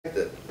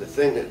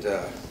thing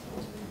that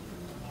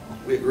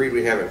we agreed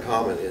we have in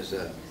common is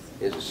a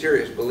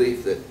serious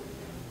belief that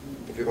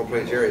if you're going to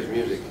play Jerry's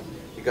music,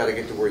 you got to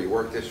get to where you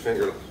work this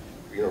finger,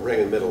 you know, ring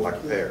in the middle like a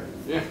pear.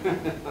 Yeah.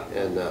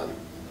 And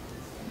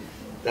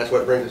that's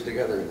what brings us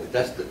together.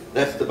 That's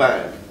the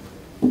bond.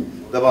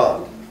 The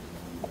bond.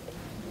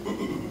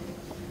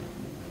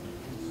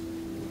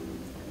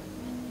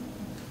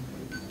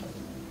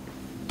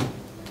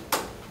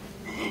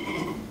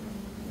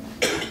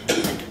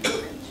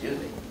 Excuse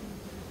me.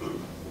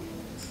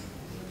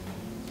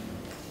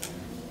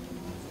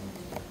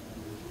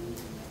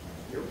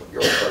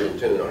 You're already in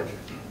tune, aren't you?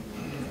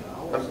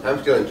 I'm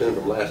still in tune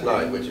from last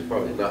night, which is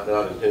probably not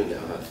in tune now,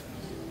 huh?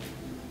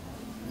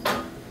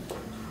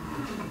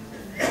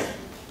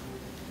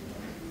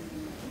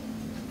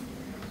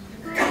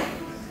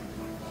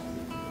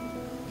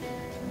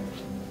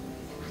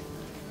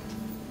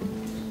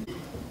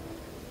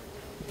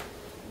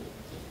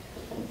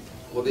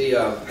 Well,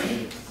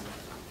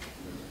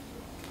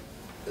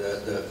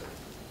 the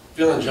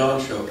Phil and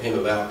John show came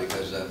about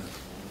because I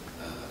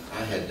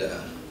had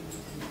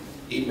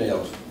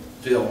emailed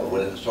Phil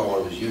when I saw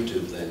one of his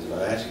YouTube things, and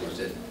I asked him, I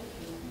said,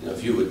 you know,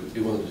 if you would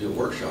be willing to do a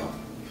workshop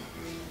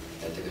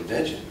at the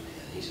convention.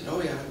 And he said,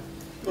 oh yeah,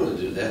 I'm willing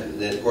to do that. And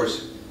then, of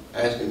course,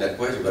 I asked him that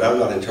question, but I'm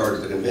not in charge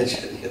of the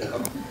convention, you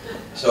know.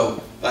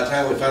 So by the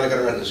time we finally got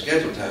around to the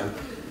schedule time,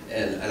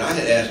 and I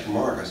had asked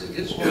Mark, I said,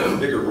 get some of the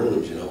bigger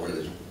rooms, you know, where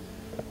there's,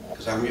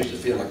 because I'm used to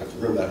feeling like a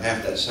room about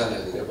half that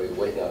size and everybody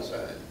waiting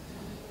outside.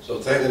 So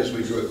thank goodness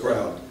we drew a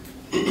crowd.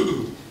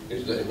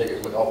 It made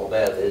it look awful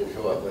bad they didn't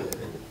show up.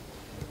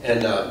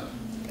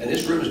 And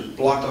this room is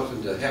blocked off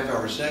into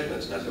half-hour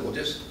segments. And I said, well,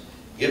 just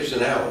give us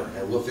an hour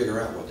and we'll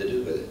figure out what to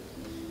do with it.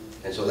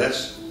 And so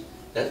that's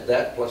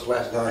that plus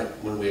last night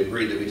when we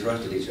agreed that we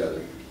trusted each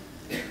other.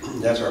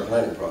 That's our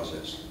planning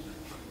process.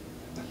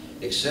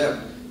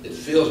 Except that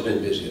Phil's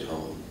been busy at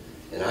home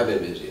and I've been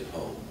busy at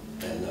home.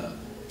 And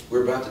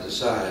we're about to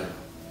decide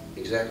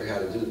exactly how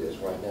to do this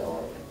right now,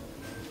 aren't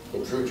we?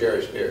 In true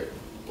Jerry spirit.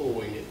 We'll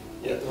wing it.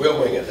 Yeah, we'll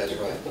wing it, that's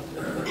right.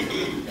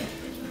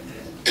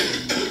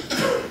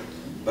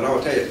 But I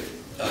will tell you,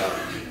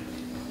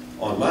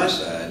 on my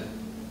side,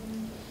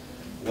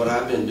 what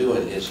I've been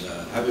doing is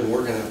I've been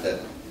working out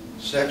that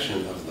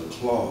section of the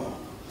claw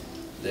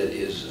that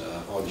is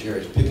on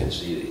Jerry's picking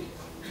CD,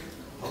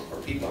 or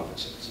P-Poppin'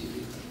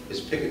 CD.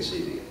 It's picking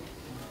CD.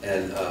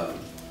 And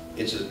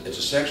it's a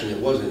section that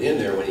wasn't in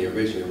there when he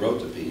originally wrote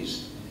the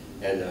piece.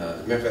 And as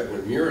a matter of fact,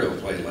 when Muriel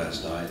played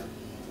last night,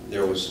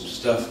 there was some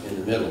stuff in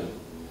the middle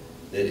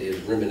that is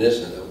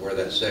reminiscent of where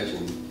that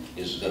section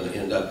is going to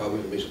end up. I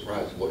wouldn't be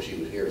surprised if what she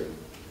was hearing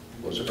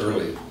was an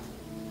early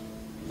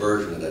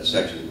version of that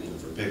section, you know,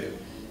 for picking.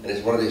 And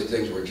it's one of these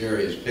things where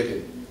Jerry is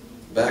picking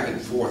back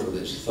and forth with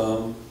his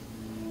thumb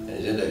and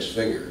his index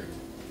finger,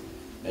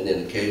 and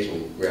then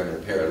occasionally grabbing a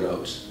pair of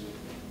notes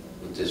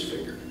with this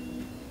finger.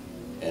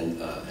 And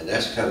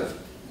that's kind of,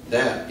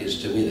 that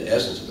is to me the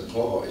essence of the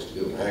claw, is to be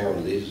able to hang on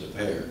to these as a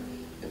pair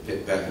and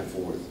pick back and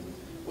forth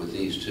with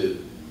these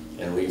two.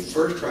 And when you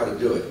first try to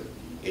do it,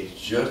 it's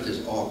just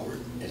as awkward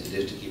as it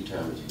is to keep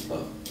time with your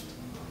thumb.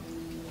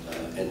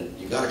 And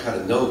you got to kind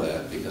of know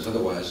that, because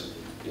otherwise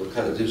you'll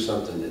kind of do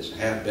something that's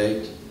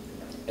half-baked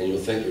and you'll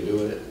think you're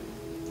doing it.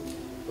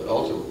 But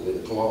ultimately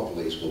the claw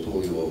police will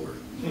pull you over.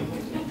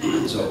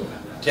 So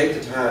take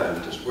the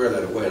time to square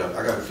that away. And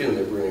I got a feeling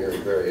that we're going to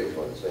hear very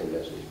the same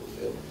message from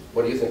Phil.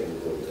 What do you think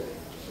of doing today?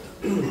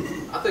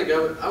 I think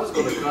I was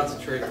going to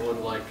concentrate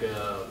on like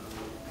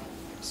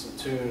some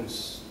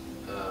tunes.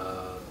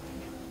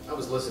 I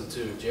was listening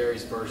to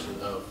Jerry's version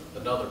of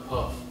Another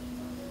Puff,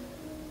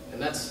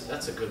 and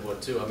that's a good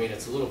one too. I mean,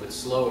 it's a little bit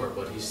slower,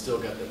 but he's still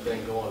got the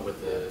thing going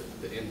with the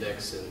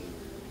index and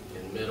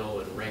middle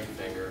and ring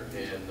finger,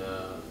 and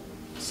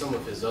some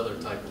of his other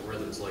type of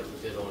rhythms like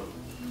he did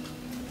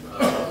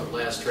on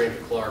Last Train to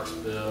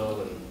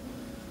Clarksville, and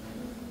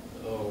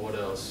oh, what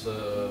else?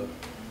 What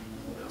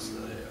else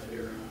did I have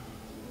here?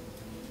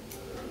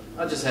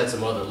 I just had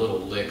some other little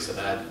licks that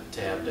I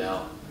tabbed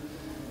out,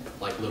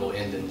 like little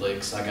ending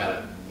licks. I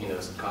got, you know,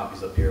 some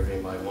copies up here if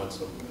anybody wants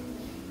them.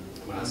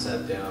 When I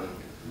sat down,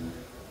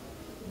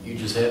 you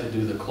just had to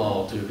do the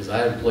claw too, because I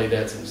haven't played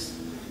that since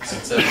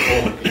that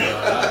point. You know,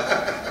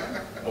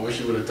 I wish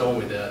you would have told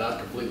me that. I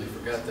completely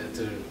forgot that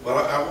too. Well,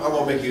 I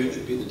won't make you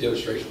be the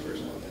demonstration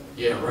person on that.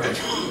 Yeah, right.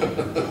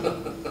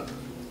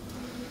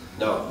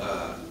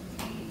 No,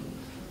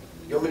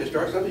 you want me to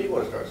start something? You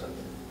want to start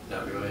something?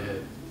 No, go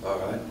ahead. All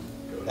right.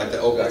 Like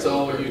the old guy. That's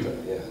all you.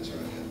 Yeah, that's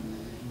right.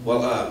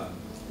 Well, I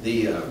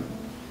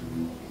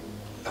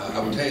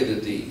will tell you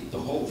that the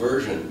whole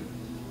version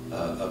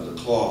of the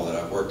claw that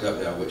I've worked up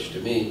now, which to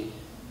me,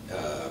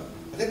 I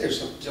think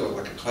there's still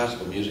like a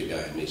classical music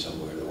guy in me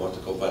somewhere that wants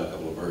to go find a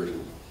couple of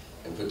versions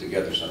and put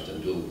together something,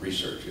 do a little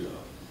research, you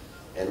know.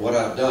 And what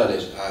I've done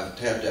is I've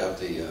tapped out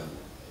the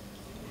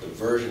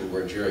version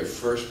where Jerry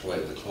first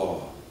played the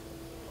claw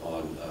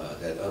on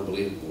that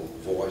unbelievable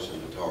voice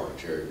and guitar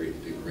Jerry Reed,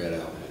 the big red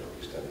album, you know,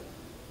 he's kind of,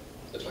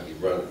 looks like he's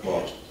running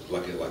across, it's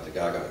like the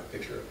guy got a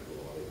picture of it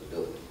while he was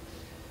doing it.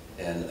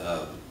 And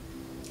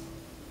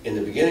in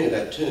the beginning of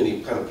that tune,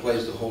 he kind of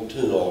plays the whole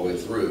tune all the way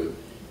through,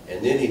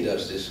 and then he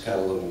does this kind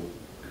of little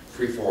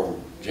freeform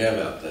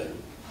jam-out thing.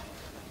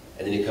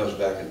 And then he comes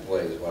back and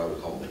plays what I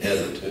would call the head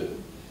of the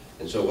tune.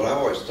 And so what I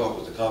always thought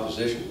was the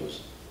composition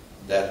was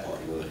that part,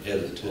 you know, the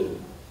head of the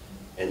tune.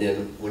 And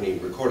then when he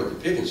recorded the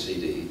Pickens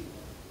CD,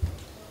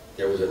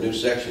 there was a new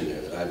section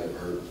there that I'd never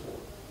heard before.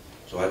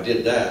 So I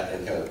did that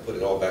and kind of put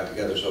it all back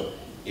together. So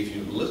if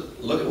you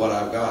look at what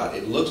I've got,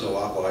 it looks a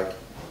lot like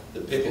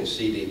the Pickens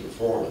CD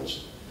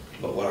performance.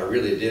 But what I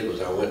really did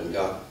was I went and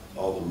got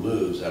all the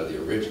moves out of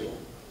the original.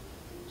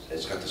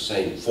 It's got the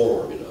same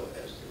form, you know,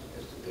 as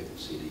the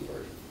Pickens CD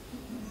version.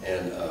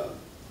 And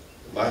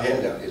my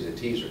handout is a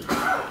teaser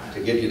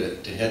to get you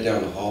to head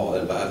down the hall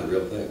and buy the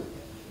real thing.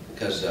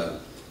 Because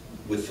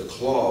with the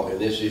claw in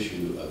this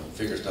issue of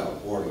Fingerstyle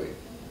Quarterly,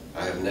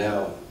 I have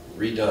now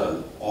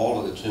redone all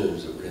of the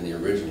tunes that were in the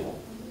original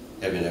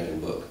Heavy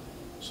Neckin' book.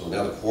 So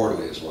now the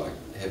Quarterly is like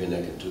Heavy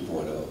Neckin'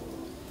 2.0.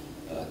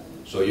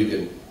 So you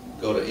can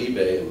go to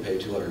eBay and pay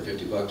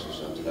 $250 or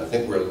something. I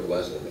think we're a little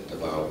less than that to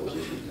buy all those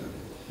issues down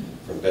there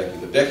from Becky.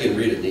 But Becky and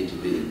Rita need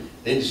to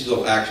see a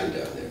little action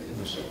down there. You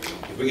know, so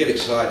if we get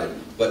excited,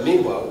 but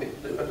meanwhile,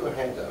 I'll do a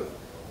handout.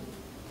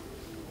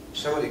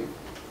 Somebody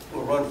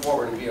will run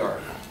forward and be our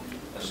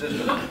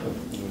assistant.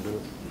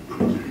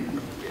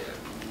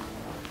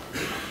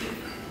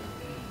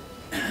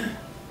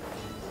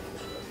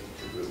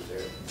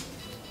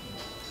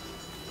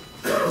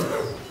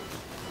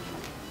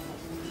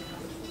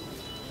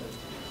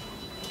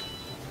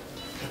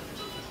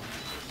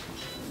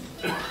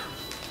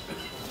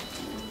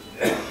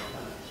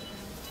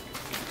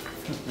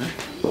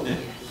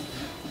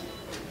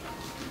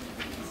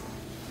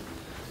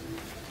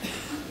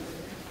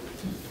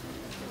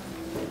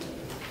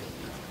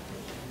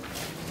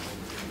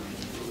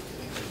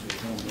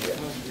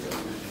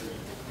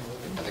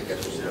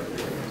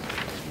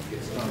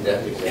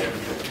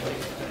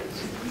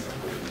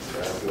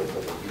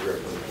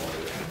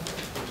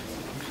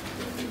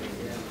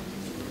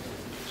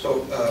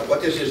 So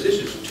what this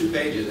is 2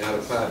 pages out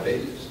of 5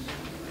 pages,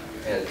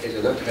 and it's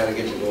enough to kind of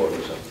get you going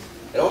or something.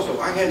 And also,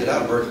 I handed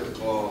out a version of the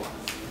claw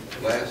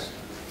last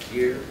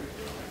year,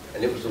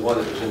 and it was the one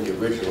that was in the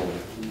original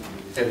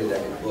Heavy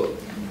Neckin' book.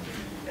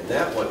 And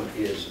that one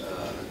is,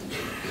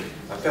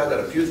 I found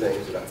out a few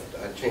things that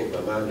I changed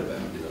my mind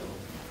about, you know.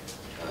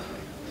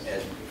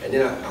 And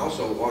then I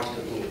also watched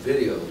a little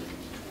video,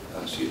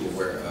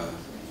 where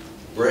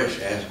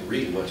Bresh asked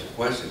Reed a bunch of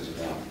questions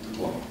about the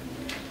claw.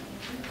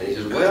 And he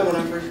says, well, when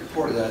I first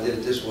recorded it, I did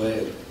it this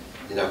way,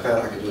 and I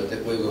found I could do it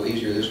that way a little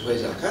easier this way,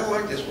 so I kind of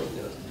like this one,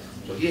 you know.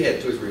 So he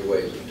had 2 or 3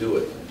 ways to do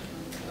it,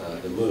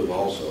 the move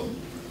also.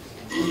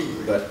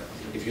 But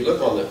if you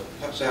look on the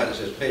side, it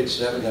says page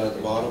 7 down at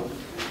the bottom.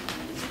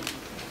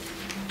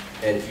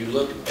 And if you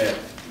look at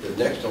the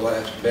next to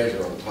last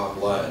measure on the top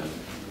line,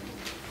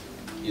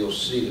 you'll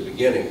see the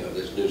beginning of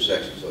this new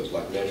section. So it's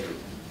like measure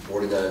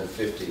 49,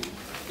 50.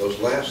 Those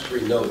last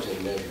 3 notes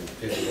in measure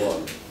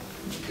 51,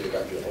 should have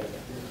got you a hand,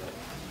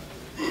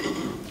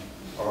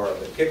 are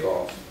the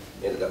kickoff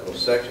into that little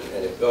section.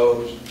 And it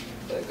goes,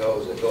 and it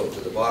goes, and it goes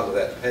to the bottom of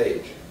that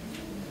page.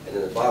 And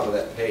then the bottom of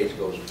that page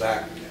goes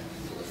back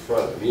to the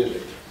front of the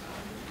music.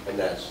 And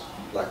that's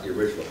like the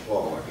original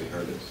claw, like we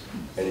heard it.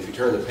 And if you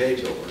turn the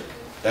page over,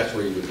 that's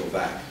where you would go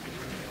back.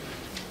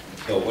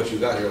 So what you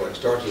got here like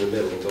starts in the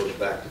middle and goes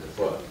back to the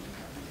front.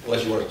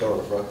 Unless you want to start on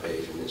the front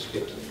page and then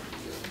skip to the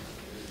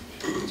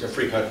front. It's a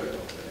free country.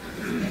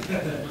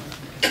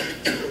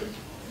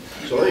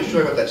 So let me show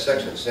you what that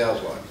section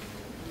sounds like.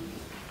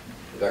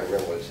 If I can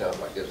remember what it sounds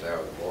like this hour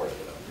in the morning.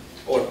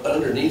 Oh,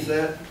 underneath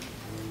that,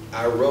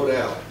 I wrote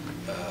out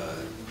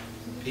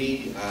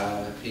P,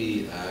 I,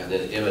 and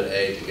then M and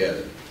A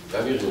together.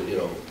 I'm using, you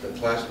know, the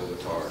classical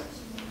guitar.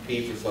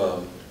 P for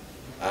thumb,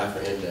 I for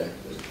index,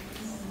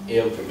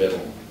 M for middle,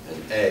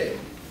 and A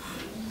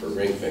for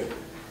ring finger.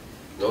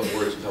 Those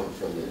words come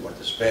from like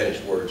the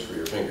Spanish words for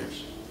your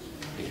fingers.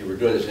 If you were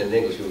doing this in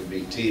English, it would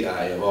be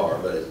T-I-M-R,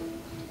 but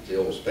the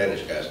old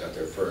Spanish guys got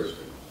there first.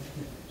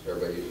 So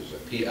everybody uses a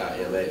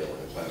P-I-M-A in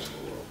the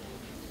classical world.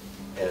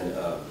 And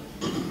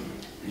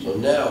so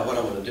now what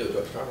I'm going to do, do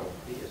I start on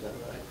P, is that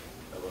right?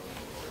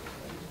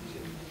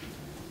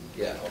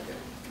 Yeah, okay.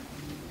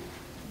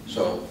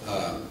 So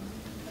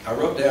I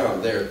wrote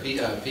down there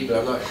P-I-P, but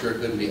I'm not sure it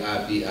couldn't be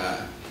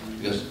I-P-I,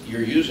 because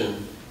you're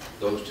using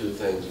those 2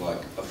 things like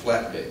a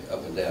flat pick,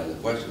 up and down. The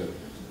question of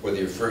whether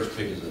your first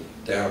pick is a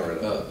down or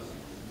an up,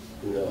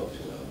 who knows,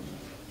 you know.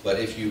 But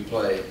if you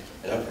play,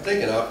 and I'm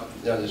thinking now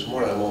this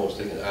morning I'm almost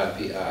thinking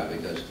I-P-I,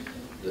 because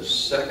the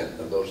second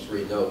of those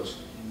 3 notes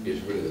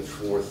is really the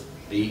 4th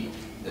beat,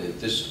 and if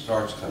this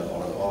starts kind of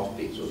on an off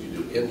beat, so if you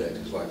do index,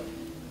 it's like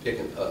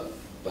picking up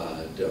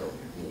by down,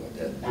 you know, like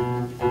that.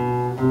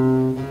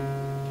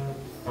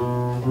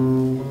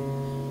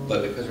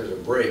 But because there's a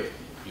break,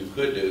 you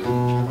could do,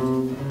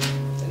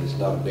 and it's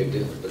not a big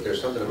difference, but there's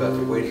something about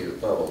the weight of your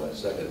thumb on that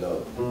second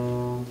note.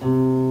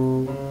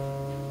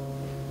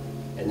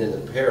 And then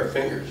the pair of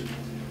fingers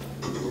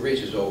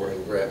reaches over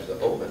and grabs the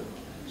open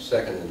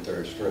 2nd and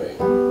 3rd string.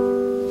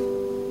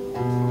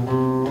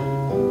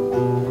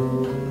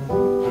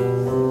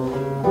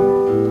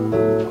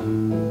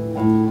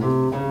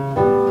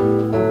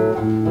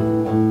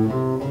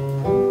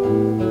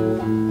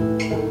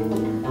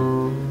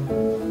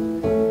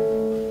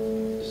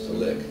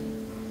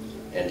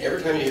 And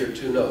every time you hear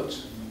two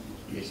notes,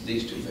 it's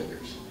these two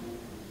fingers.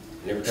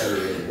 And every time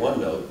you hear one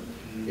note,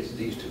 it's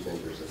these two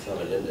fingers, the thumb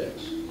and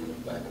index,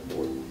 back and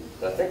forth. And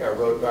I think I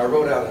wrote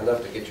out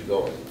enough to get you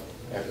going.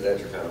 After that,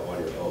 you're kind of on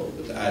your own.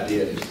 But the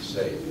idea is the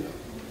same, you know.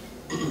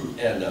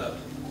 And I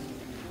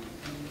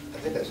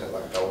think that sounded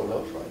like all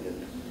notes right,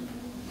 didn't it?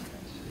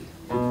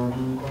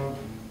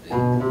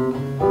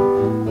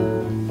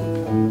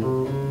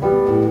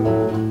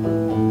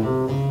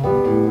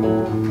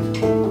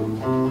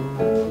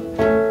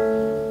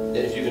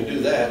 Then if you can do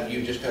that,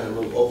 you just kind of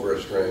move over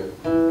a string.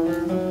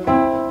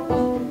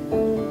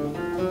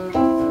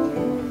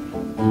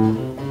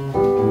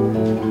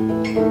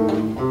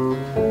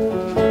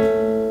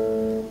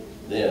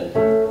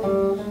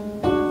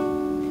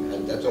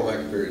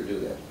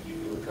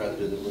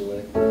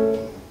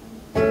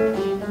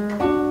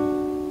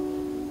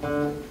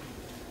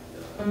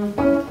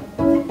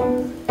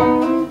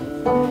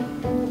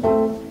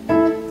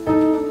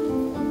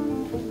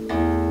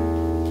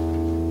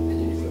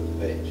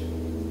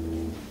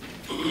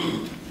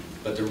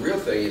 But the real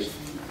thing is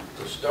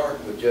to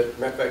start with just,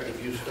 matter of fact,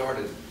 if you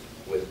started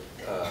with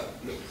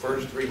the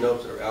first three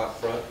notes that are out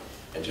front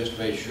and just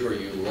made sure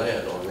you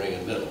land on ring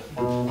and middle.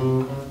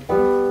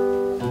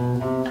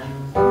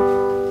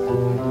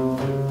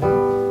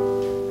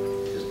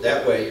 Because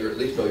that way you at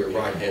least know your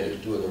right hand is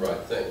doing the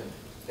right thing.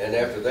 And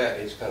after that,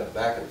 it's kind of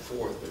back and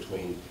forth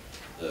between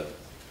the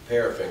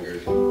pair of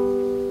fingers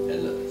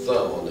and the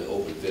thumb on the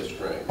open fifth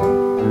string.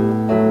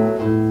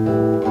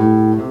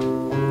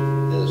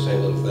 Then the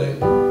same little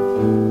thing.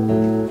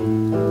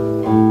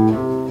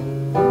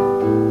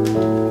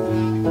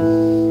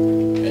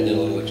 And then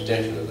a little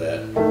extension of that.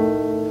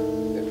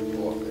 If we go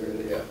off there,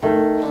 yeah.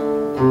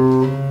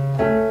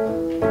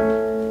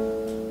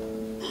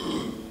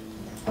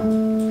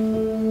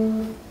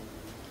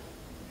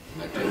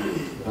 I tell you, what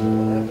happened.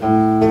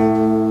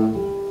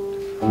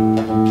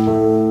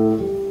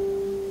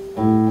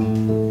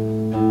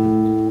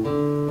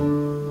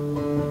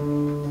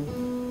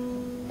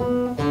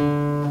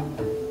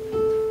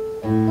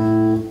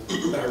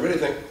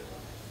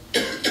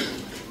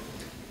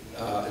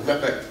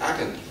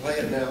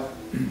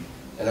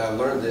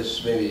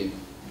 Maybe,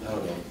 I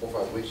don't know, 4 or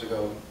 5 weeks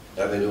ago,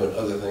 and I've been doing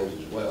other things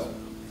as well.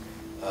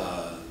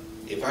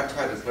 If I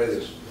try to play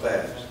this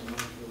fast,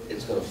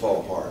 it's going to fall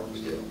apart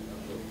still.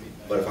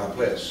 But if I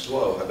play it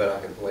slow, I bet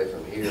I can play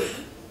from here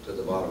to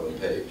the bottom of the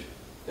page.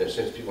 And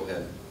since people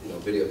have,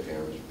 video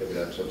cameras, maybe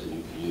that's something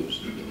you can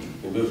use. You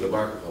can move the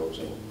microphone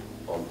so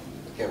on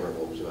the camera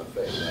won't see my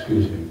face.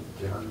 Excuse me,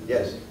 John.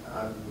 Yes.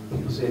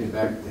 People say in the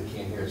back they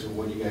can't hear. So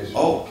what do you guys?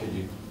 Oh, could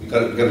you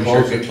got to get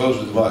close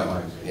to the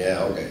mic.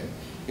 Yeah. Okay.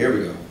 Here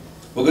we go.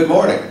 Well, good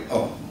morning.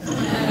 Oh.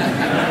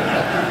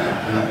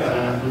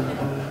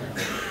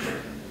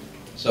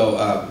 So,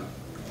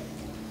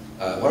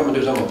 what I'm going to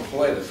do is I'm going to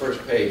play the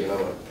first page, and I'm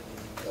going to,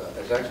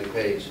 it's actually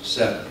page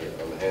 7 here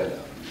on the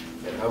handout.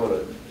 And I'm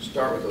going to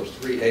start with those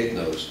 3 eighth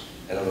notes,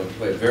 and I'm going to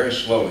play it very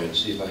slowly and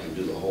see if I can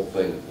do the whole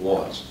thing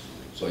once,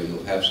 so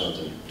you'll have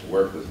something to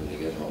work with when you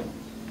get home.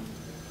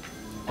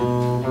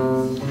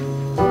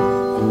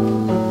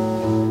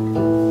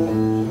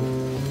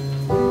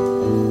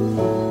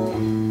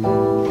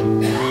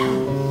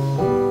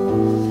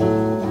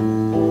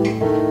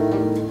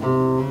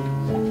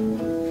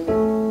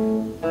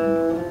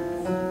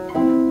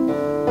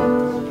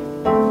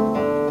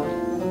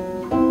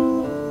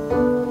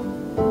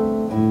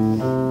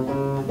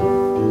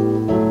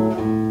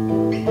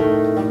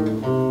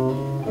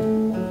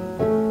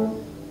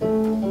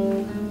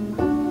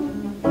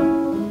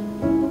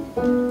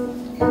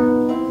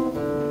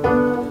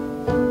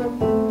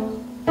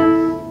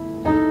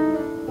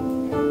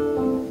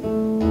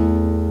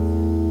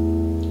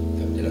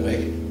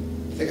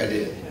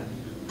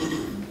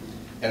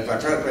 And if I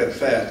try to play it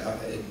fast,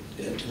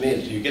 to me,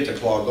 you get the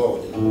claw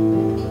going.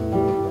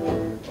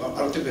 Well, I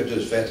don't think we have to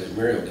do as fast as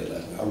Muriel did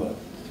last night.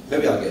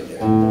 Maybe I'll get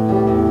there.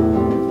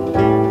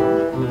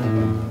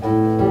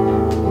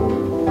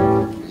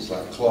 It's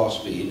like claw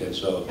speed, and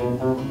so.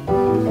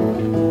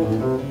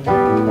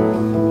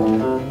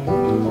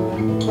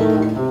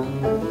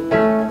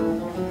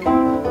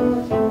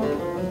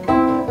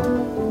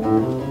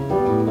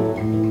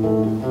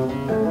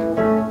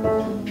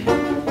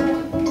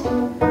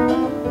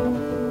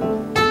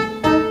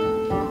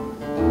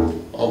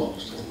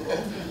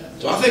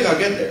 So I think I'll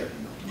get there.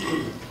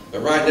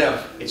 But right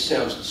now, it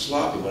sounds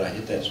sloppy when I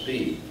hit that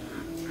speed.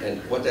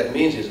 And what that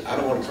means is I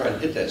don't want to try and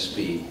hit that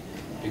speed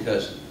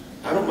because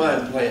I don't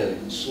mind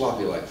playing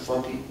sloppy like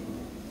funky,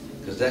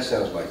 because that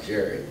sounds like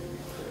Jerry.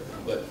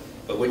 But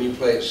when you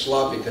play it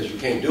sloppy because you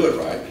can't do it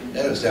right,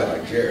 that doesn't sound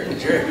like Jerry. And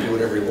Jerry could do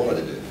whatever he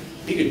wanted to do.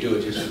 He could do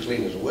it just as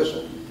clean as a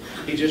whistle.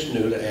 He just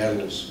knew to add a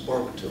little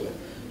spunk to it.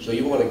 So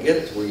you want to get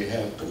it to where you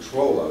have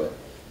control of it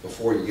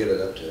before you get it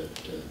up to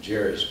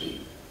Jerry's speed.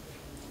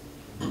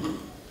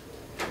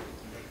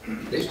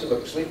 They used to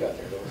look asleep out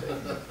there, don't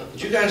they?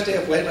 Did you guys stay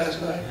up late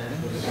last night?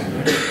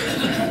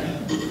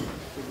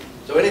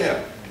 So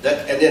anyhow,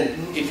 and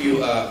then if you,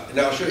 now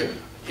I'll show you,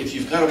 if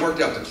you've kind of worked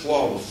out the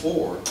claw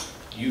before,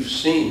 you've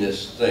seen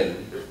this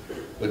thing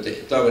with the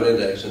thumb and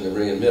index and the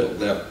ring in the middle.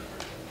 Now,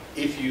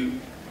 if you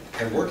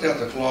have worked out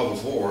the claw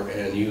before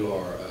and you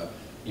are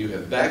you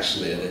have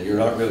backslid and you're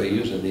not really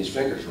using these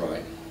fingers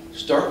right,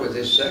 start with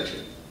this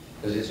section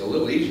because it's a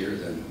little easier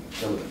than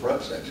some of the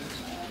front sections,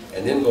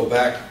 and then go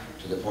back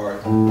to the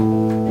part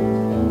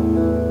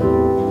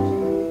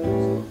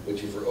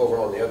which, if you're over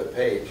on the other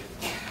page,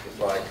 is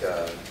like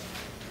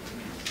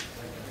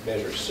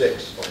measure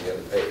 6 on the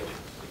other page,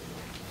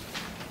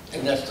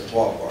 and that's the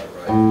claw part,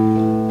 right?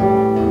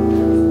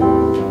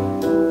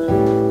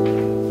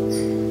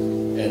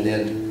 And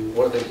then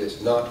one of the things that's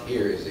not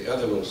here is the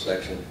other little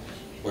section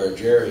where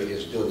Jerry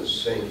is doing the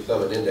same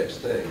thumb and index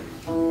thing.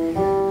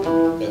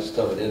 That's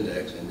thumb and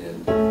index, and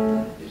then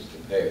is the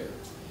pair.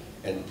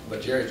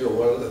 But Jerry's doing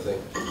one other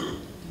thing.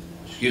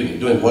 Excuse me,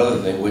 doing one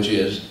other thing, which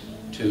is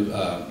to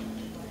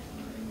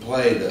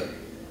play the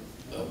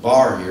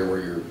bar here, where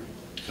you're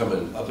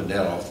coming up and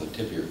down off the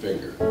tip of your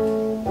finger.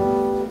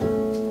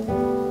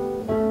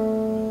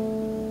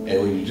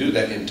 And when you do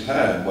that in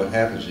time, what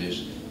happens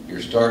is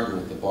you're starting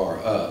with the bar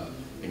up,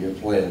 and you're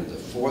playing the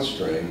 4th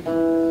string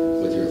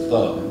with your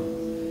thumb.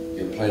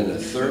 You're playing the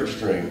 3rd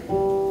string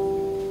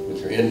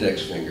with your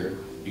index finger.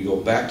 You go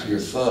back to your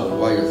thumb, and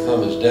while your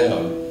thumb is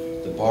down,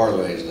 the bar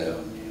lays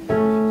down.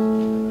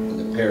 And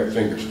the pair of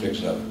fingers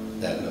picks up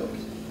that note.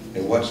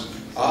 And what's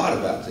odd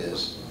about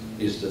this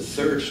is the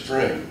 3rd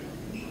string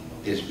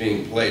is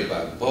being played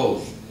by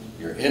both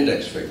your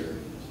index finger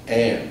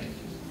and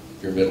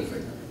your middle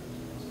finger.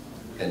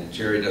 And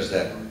Jerry does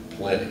that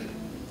plenty.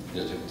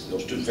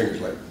 Those 2 fingers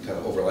like kind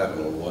of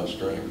overlapping on one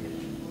string.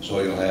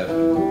 So you'll have,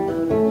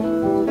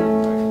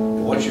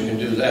 and once you can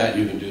do that,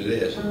 you can do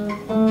this.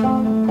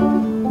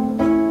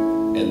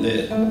 And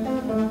this.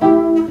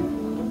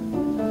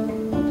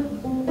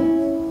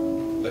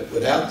 But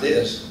without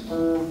this,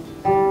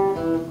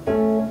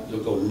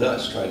 you'll go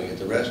nuts trying to get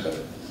the rest of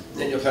it.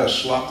 Then you'll kind of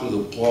slop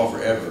through the claw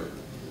forever.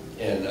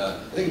 And I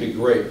think it'd be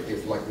great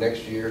if, like,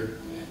 next year,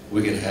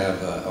 we could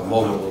have a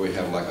moment where we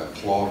have like a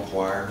claw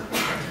choir.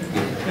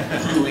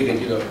 We can,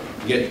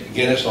 get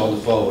Guinness on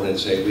the phone and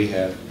say we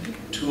have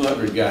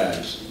 200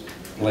 guys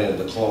playing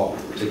the claw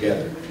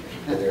together,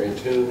 and they're in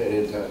tune and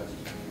in time.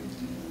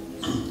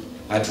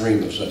 I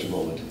dreamed of such a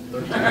moment.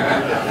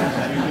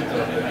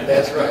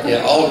 That's right.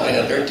 Yeah, all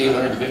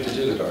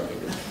 1,352 guitar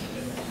fingers.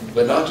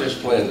 But not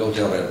just playing Go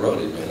Tell Aunt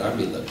Rhody, man. I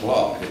mean the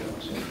claw,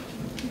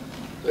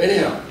 So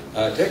anyhow,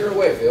 take her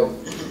away, Phil.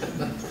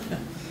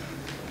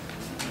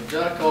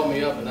 John called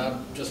me up, and I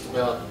just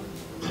about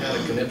had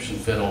a conniption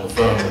fit on the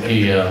phone when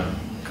he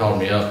called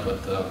me up.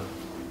 But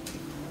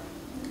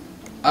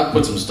I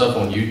put some stuff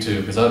on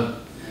YouTube because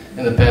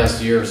in the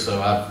past year or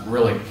so, I've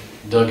really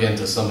dug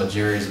into some of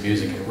Jerry's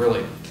music and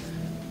really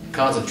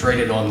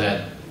concentrated on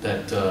that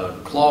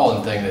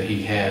clawing thing that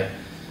he had.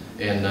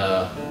 And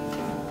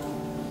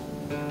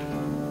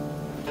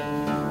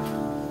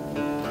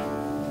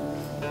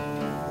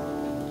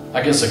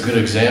I guess a good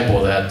example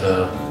of that,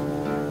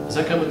 is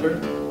that coming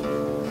through?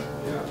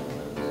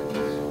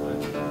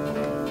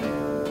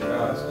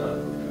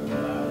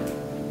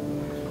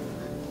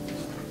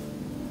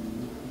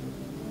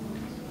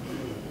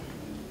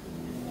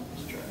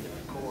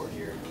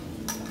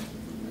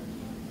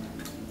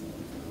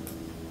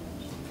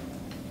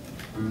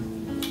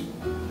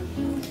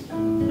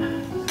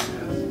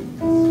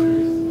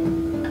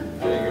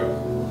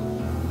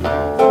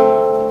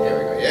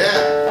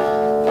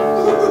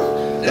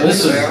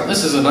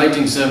 This is a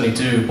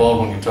 1972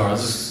 Baldwin guitar. I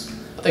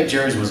think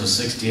Jerry's was a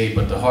 68,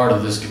 but the heart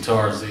of this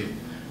guitar is the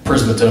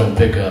Prismatone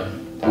pickup.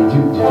 Did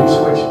you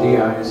switch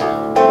DIs?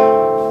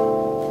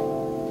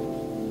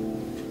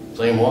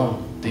 Same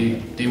one,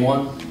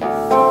 D1.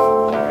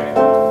 Okay.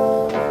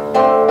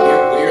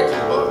 We're at the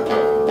bottom.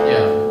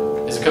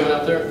 Yeah, is it coming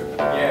out there?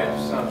 Yeah, it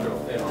just sounds real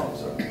thin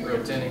also.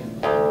 Real tinny.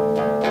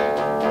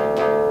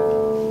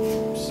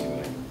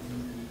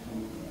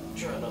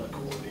 Try another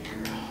chord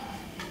here.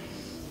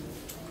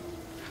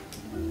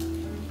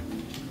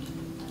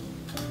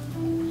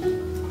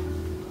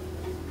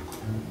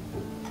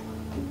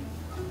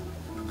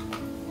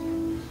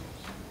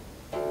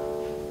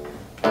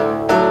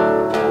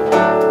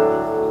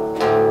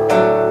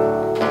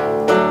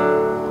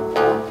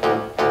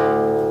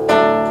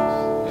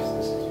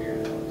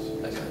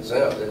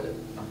 Sound, didn't it?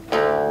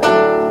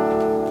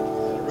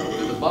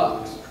 To the box.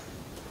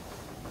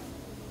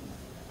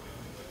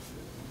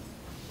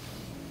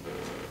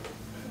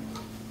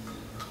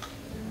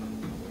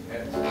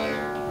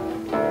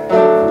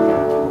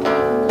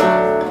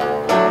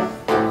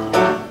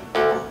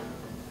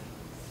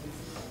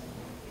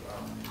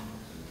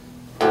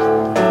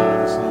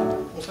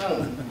 Well,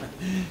 sounded a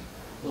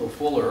little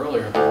fuller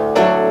earlier.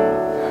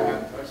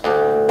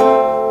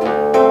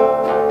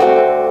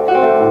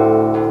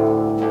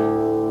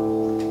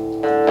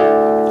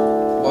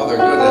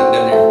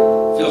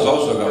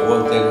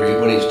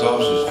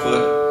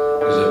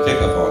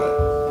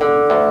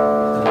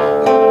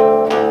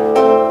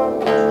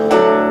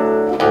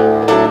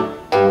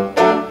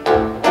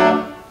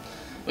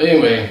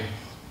 Anyway,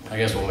 I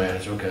guess we'll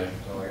manage, okay.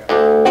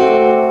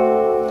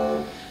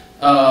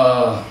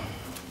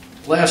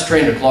 last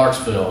train to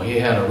Clarksville, he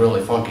had a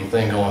really funky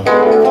thing going.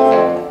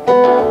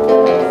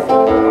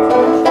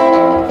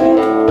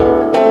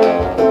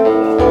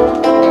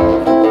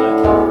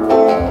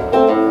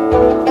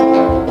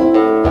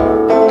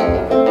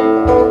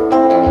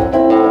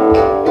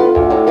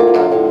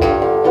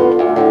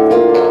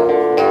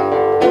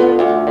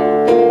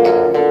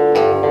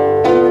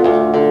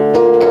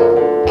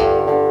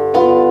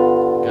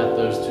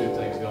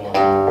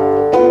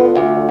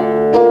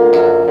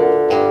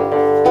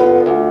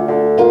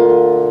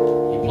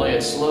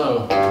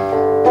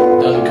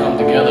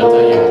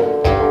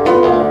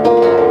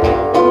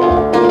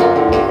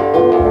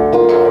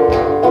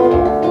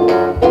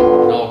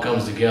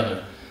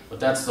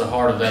 That's the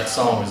heart of that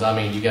song. Is, I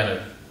mean, you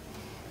gotta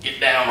get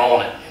down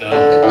on it, you know.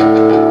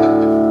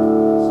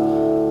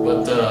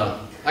 But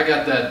I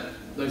got that.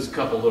 There's a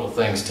couple little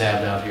things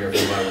tabbed out here if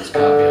anybody wants a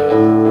copy of it.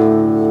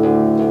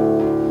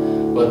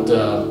 But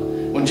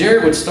when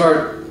Jerry would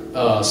start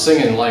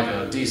singing like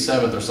a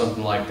D7th or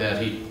something like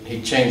that,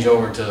 he'd change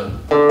over to.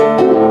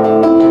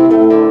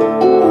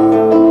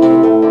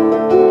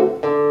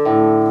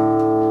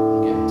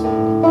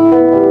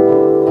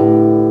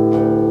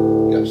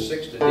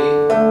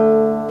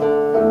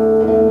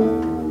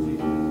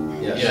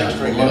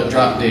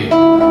 Drop D. You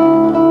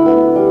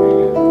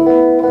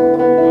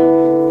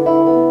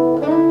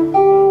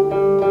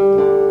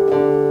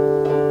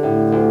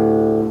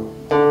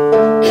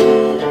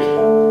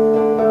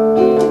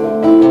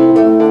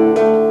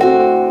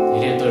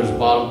hit those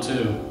bottom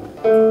two.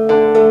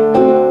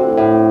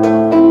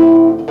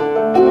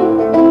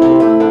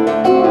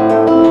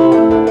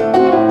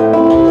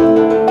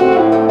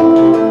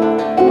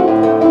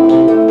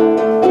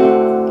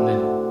 And then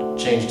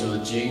change to the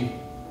G.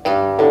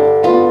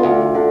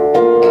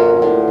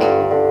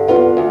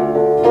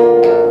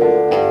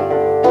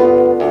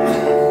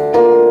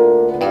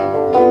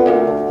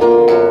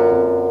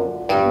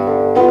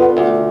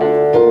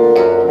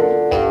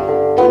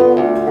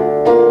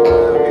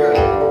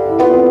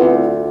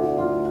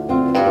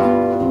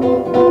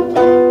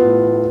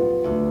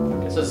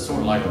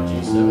 Like a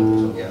G7 or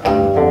something. Yeah.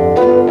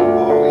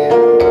 Oh, yeah.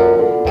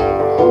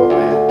 Oh,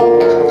 man.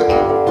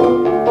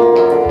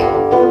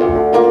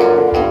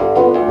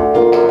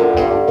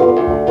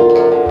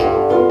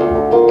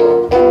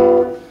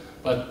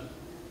 But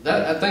that,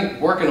 I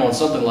think working on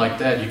something like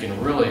that, you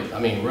can really, I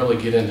mean, really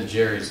get into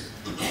Jerry's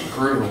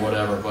groove or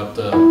whatever. But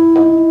I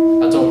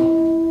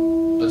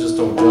just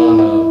told John,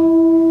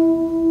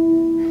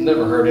 I've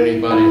never heard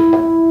anybody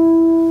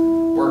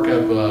work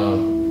up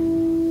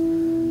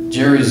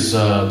Jerry's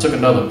took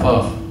another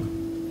puff.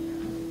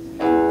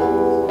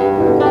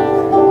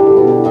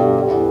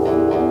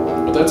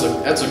 But that's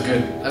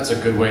a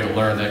good way to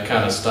learn that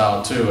kind of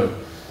style too.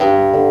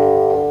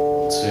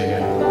 Let's see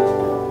here.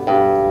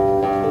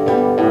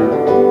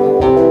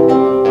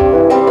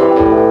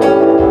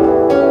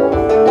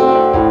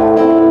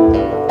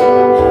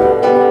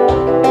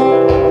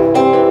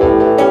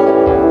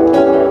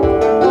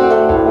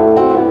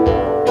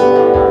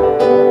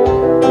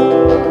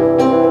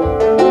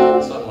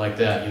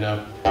 That, you know.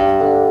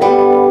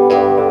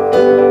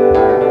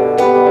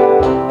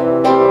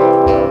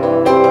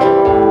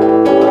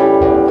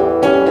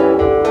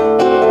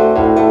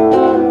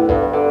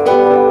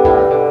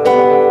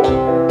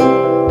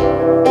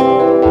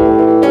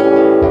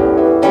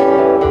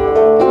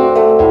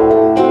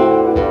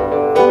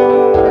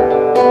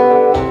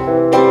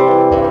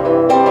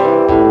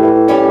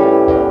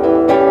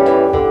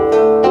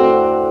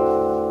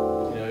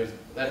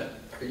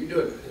 Are you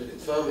doing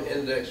thumb,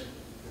 index,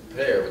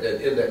 pair, but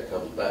then index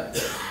comes back?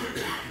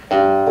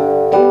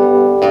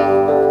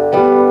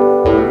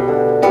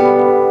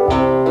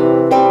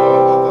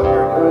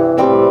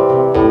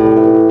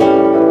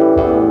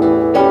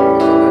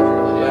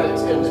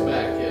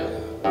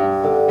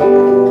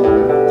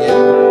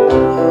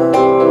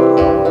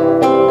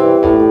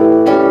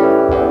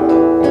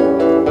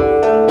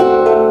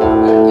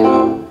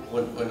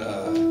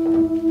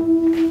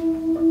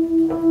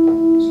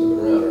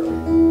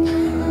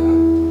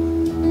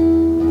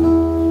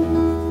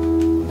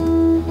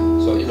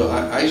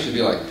 I used to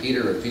be like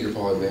Peter and Peter,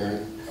 Paul, and Mary.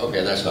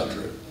 Okay, that's not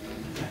true.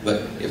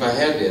 But if I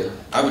had been,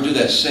 I would do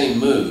that same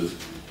move,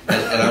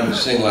 and I would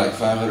sing like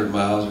 500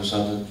 miles or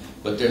something,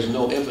 but there's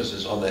no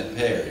emphasis on that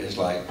pair. It's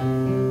like... But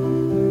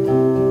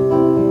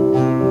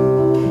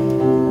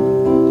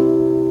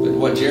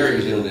what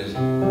Jerry's doing is...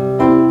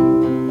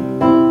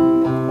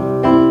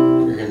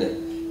 You're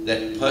hearing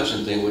that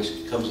punching thing,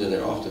 which comes in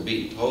there off the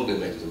beat, totally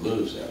makes the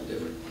moves sound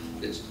different.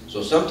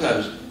 So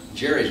sometimes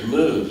Jerry's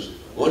moves,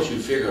 once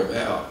you figure them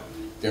out,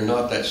 they're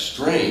not that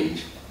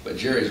strange, but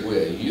Jerry's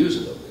way of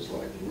using them is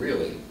like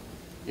really,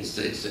 it's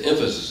the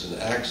emphasis and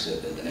the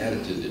accent and the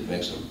attitude that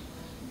makes them,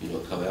 you know,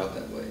 come out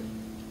that way.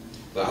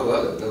 But I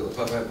love it. Another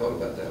puff, I hadn't thought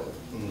about that one.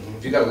 Mm-hmm.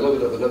 If you got a little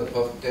bit of another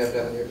puff tab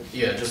down here?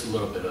 Yeah, just a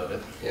little bit of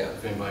it. Yeah.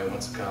 If anybody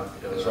wants a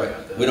copy of it. That's right.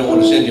 We don't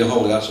want to send you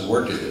home without some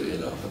work to do, you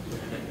know.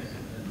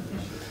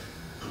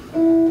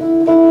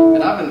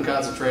 And I've been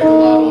concentrating a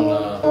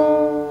lot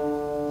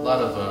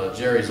on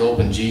Jerry's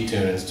open G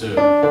tunings too.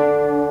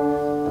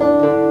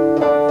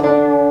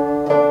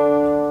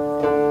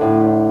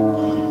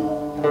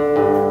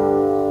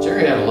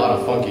 Jerry had a lot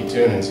of funky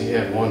tunings. He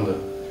had one, the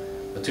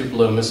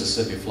Tupelo,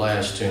 Mississippi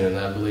Flash tune, and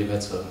I believe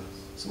that's a,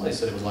 somebody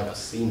said it was like a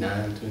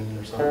C9 tuning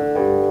or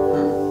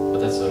something. But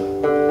that's a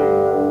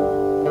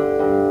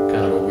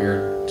kind of a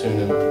weird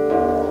tuning.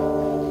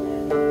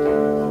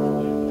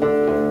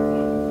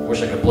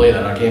 Wish I could play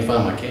that. I can't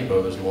find my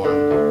capo this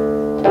morning.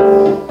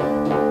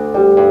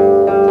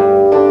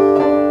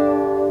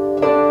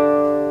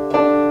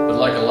 But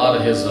like a lot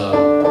of his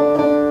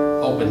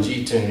open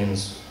G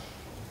tunings,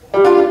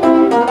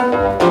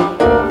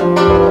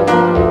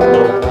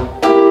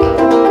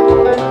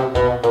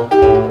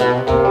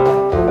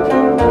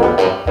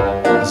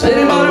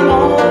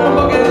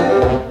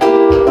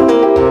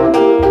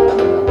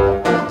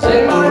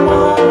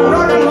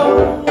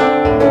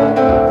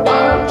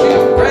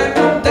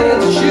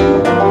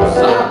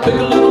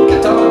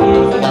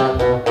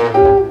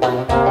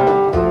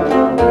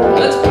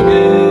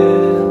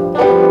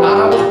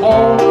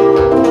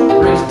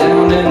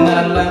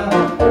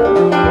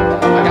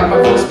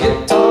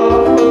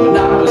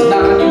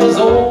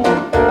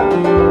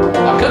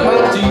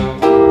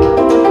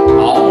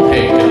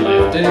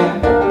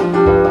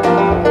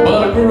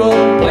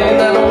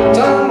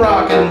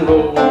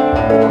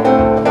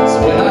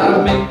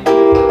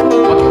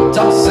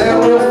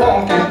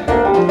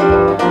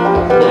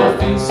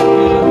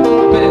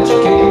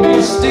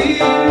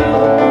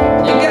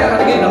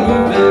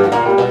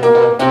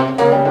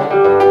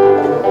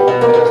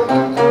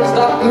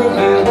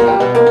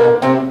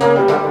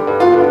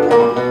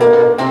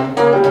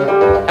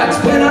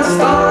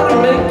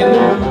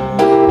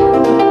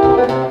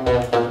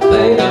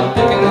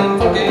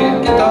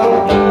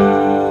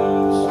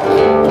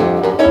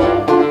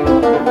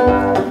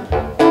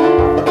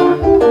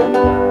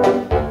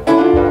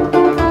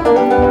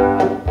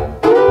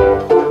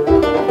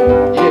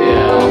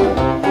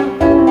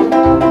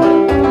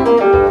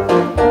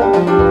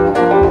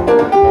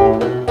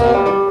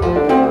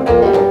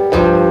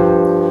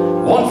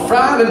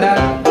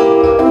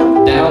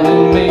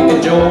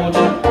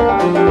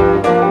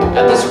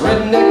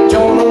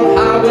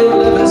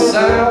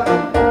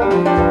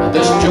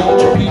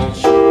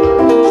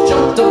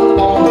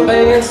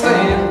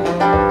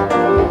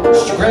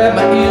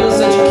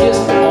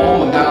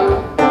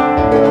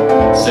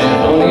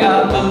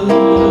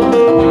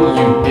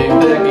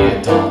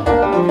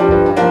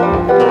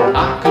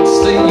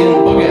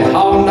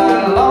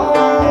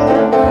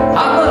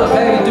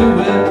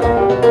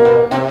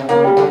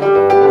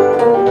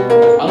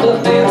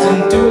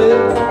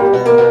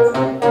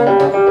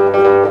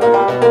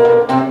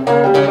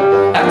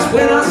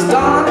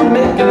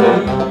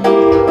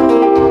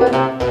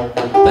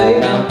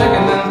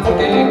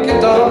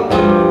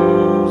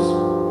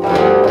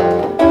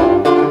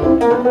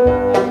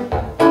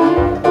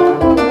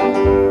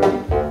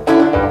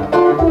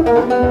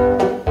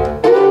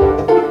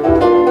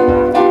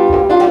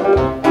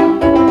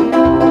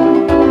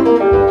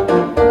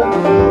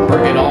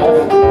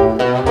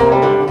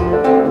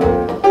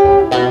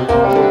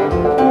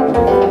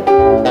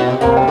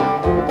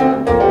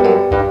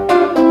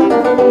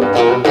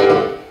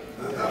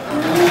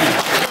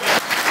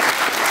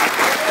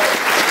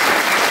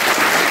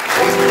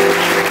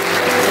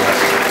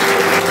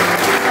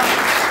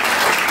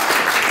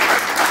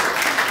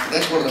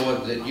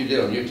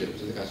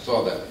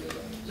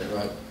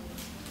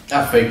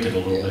 faked it a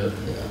little bit.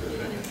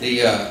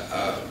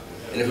 Yeah.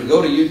 And if we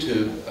go to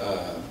YouTube,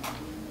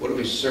 what do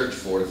we search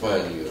for to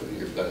find you?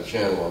 You've got a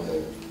channel on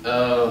there.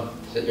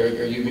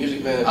 Are you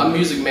Music Man? I'm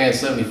Music Man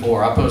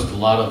 74. I post a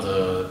lot of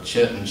the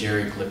Chet and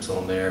Jerry clips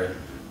on there, and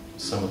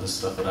some of the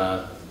stuff that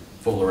I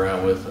fool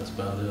around with. That's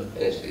about it. And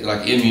it's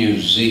like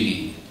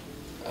M-U-Z.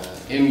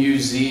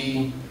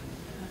 M-U-Z-I-K-M-A-N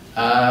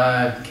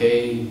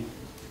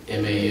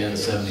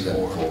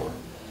 74.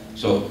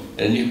 So,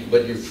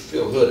 but you're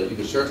Phil Hood. You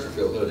could search for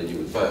Phil Hood and you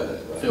would find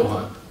that, right? Phil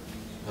Hunt.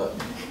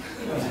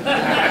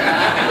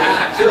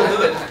 Phil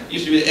Hood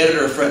used to be the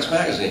editor of Fret's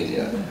magazine.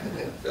 Yeah,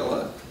 Phil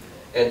Hunt.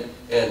 And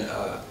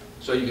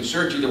so you can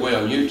search either way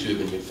on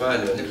YouTube and you'd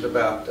find it. There's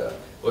about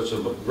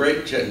some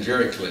great Chet and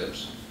Jerry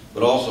clips,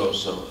 but also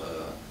some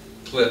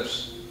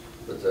clips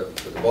with the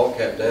ball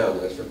cap down.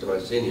 That's first time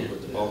I've seen him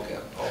with the ball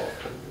cap off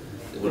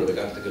when we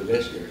got to the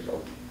convention here.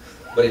 So,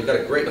 but he's got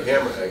a great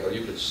camera angle.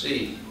 You could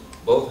see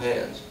both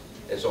hands.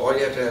 And so all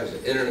you have to have is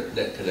an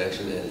internet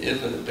connection and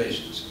infinite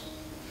patience.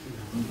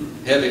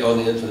 Heavy on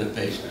the infinite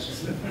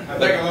patience. I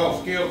think a little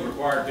skills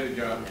required too,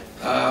 John.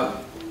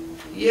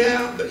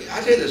 Yeah, but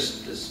I tell you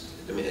this.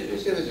 I mean,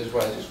 it's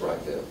just right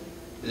there.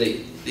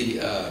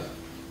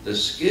 The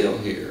skill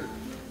here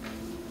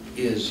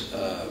is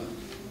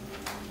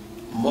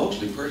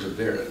mostly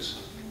perseverance.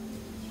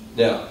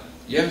 Now,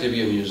 you have to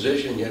be a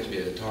musician. You have to be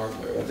a guitar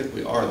player. I think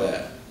we are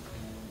that.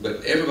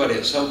 But everybody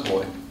at some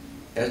point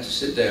has to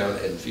sit down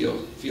and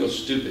feel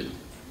stupid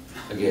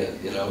again,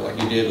 you know, like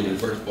you did when you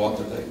first bought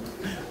the thing.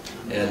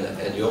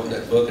 And you open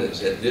that book and it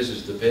said, "This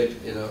is the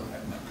pick," you know.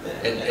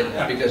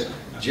 And because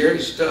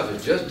Jerry's stuff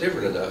is just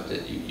different enough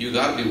that you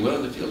got to be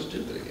willing to feel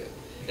stupid again.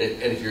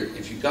 And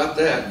if you got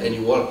that and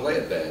you want to play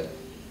it bad,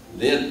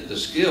 then the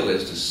skill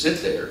is to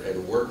sit there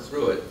and work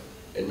through it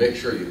and make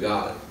sure you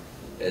got it.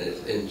 And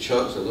it's in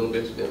chunks and little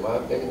bits. Am I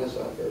making this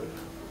up?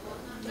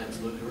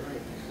 Absolutely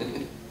right.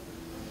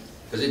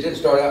 Because it didn't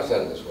start out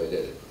sounding this way,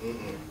 did it?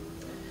 Mm-mm.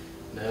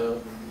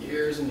 No,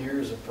 years and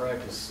years of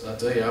practice. I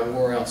tell you, I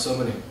wore out so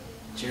many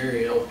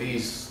Jerry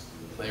LPs.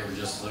 They were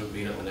just so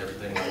beat up and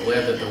everything. I'm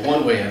glad that the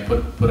one way I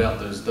put out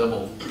those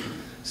double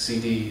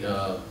CD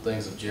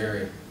things of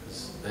Jerry.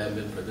 If it hadn't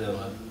been for them,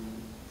 I'd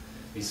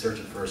be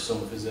searching for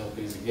some of his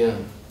LPs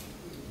again.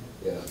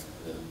 Yeah.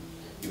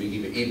 You'd be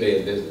keeping eBay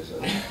in business,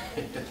 huh?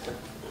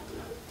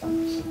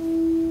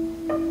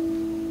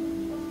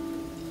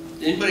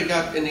 Anybody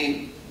got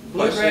any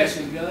Bluegrass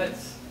questions? and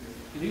Guts.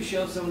 Can you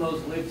show some of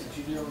those licks that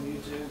you do on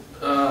YouTube?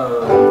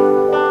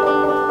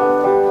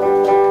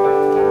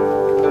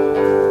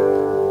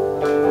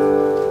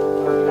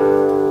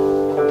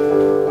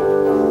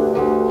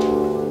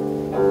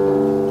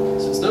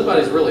 Since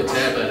nobody's really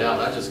tabbed that out,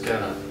 I just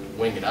kind of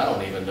wing it. I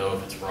don't even know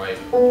if it's right.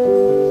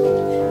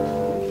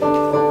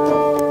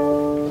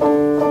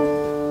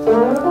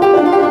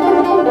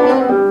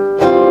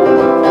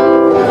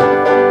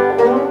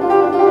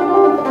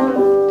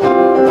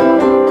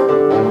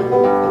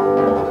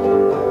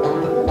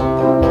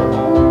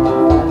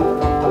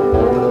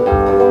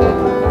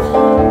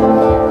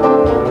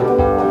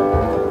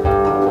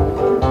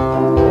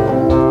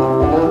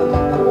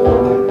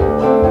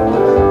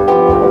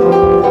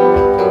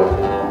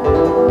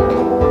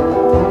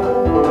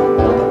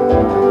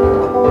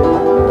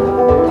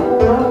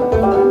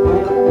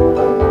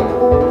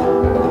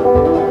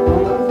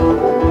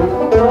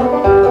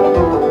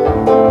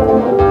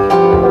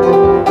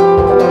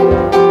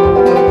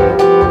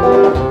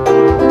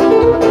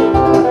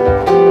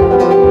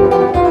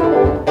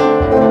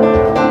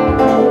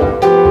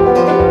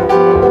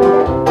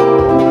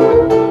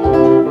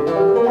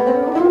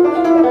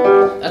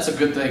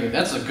 Good thing.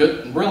 That's a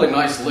good, really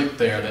nice lick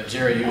there that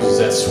Jerry uses,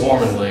 that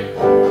swarming lick.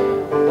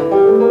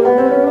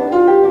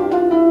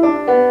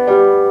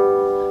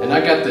 And I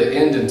got the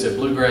end into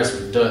Bluegrass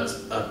with Guts.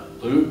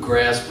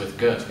 Bluegrass with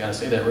Guts. Gotta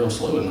say that real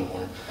slow in the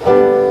morning.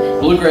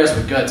 Bluegrass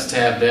with Guts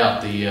tabbed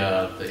out the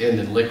end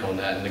and lick on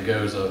that, and it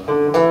goes up.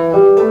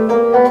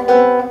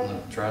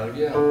 Try it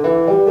again.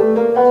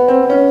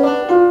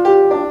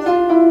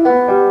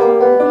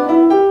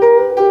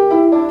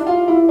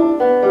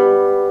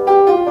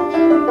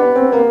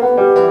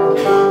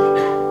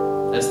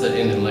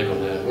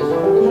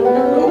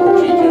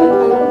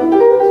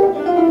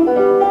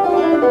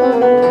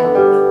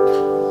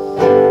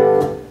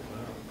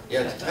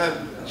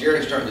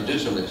 Starting to do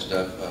some of this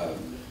stuff.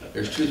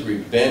 There's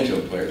 2-3 banjo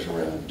players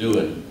around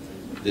doing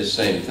this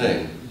same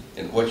thing,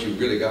 and what you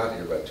really got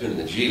here by tuning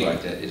the G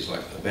like that is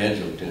like a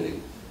banjo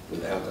tuning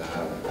without the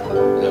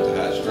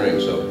high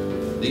string. So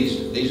these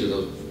are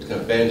those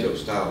kind of banjo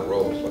style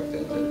rolls like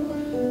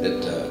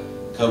that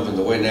come from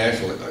the way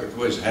Nashville,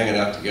 everybody's hanging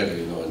out together,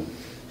 you know, and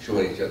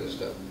showing each other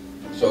stuff.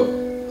 So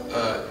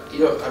you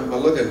know, I'm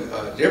looking.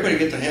 Did everybody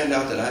get the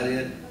handout that I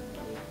did?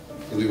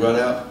 Did we run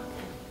out?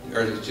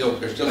 Or there's still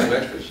some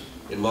extras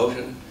in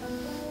motion?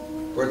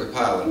 Where's the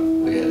pilot?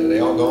 Are they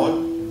all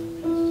gone?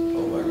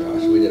 Oh my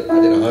gosh, I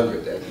did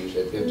 100 after you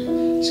said 50.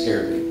 It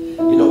scared me.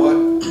 You know what?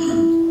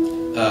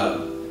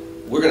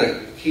 We're going to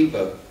keep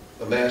a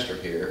master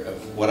here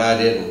of what I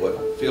did and what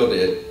Phil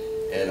did,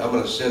 and I'm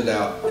going to send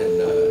out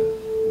and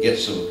get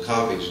some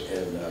copies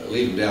and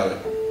leave them down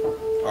at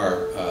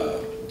our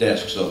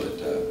desk so that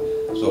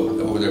so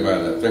over there by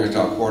the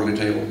fingertop quarterly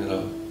table, you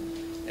know.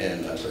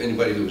 And so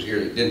anybody who's here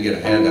that didn't get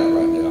a handout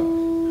right now,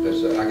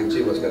 because I can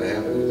see what's going to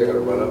happen. They're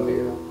going to run up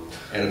here,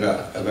 and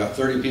about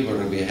 30 people are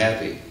going to be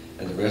happy,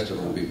 and the rest of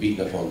them will be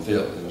beaten up on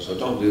Phil. You know, so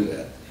don't do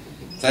that.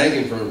 Thank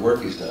him for the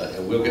work he's done,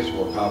 and we'll get some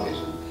more copies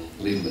and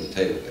leave them at the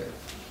table there.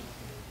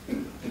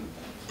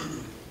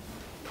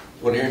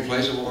 Want to hear him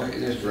play some more?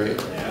 It is great.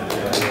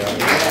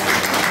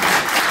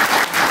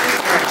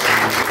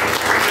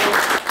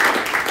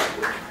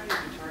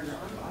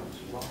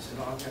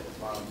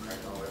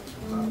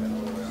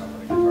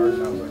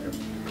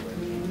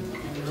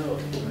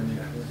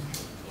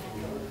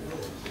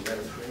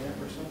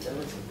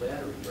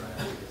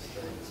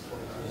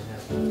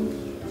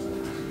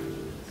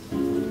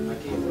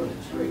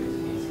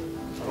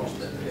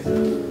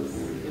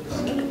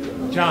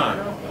 John,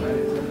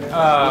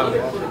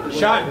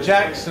 Shot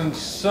Jackson's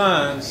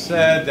son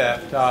said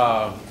that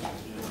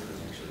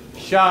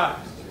Shot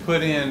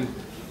put in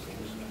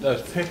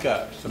those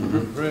pickups,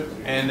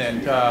 and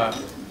that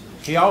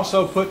he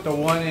also put the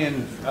one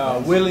in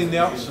Willie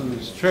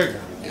Nelson's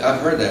trigger.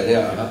 I've heard that,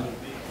 yeah.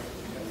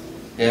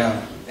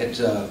 Yeah, it's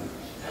that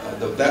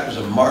was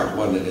a marked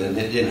one that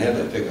it didn't have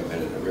that pickup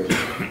in it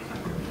originally.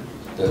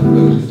 There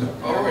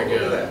we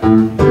go.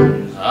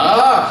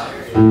 Ah!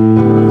 I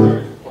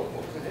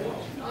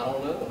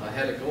don't know. I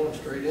had it going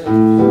straight in.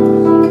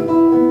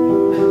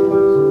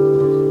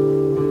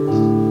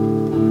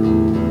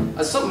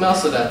 That's something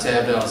else that I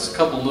tabbed out. It's a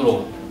couple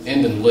little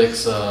ending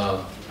licks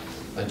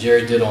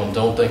Jerry did on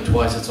 "Don't Think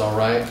Twice, It's All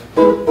Right."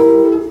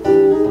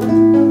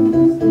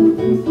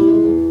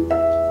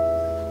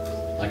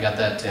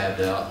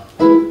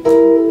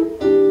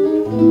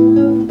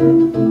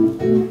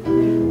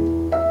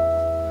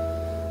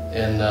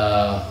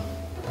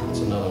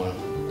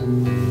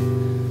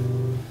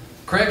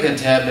 Rick had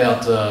tabbed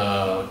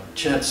out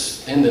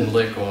Chet's ending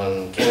lick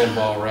on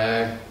Cannonball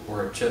Rag,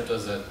 where Chet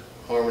does that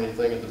harmony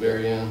thing at the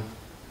very end.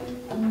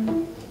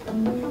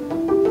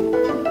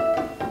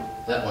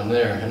 That one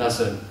there, and I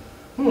said,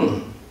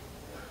 I'm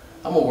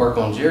gonna work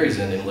on Jerry's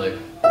ending lick.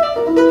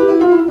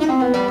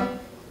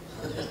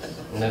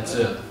 And that's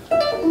it.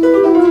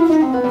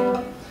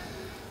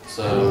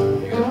 So,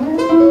 here you go.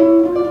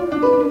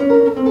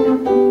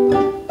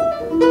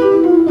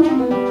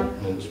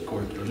 And of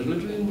course,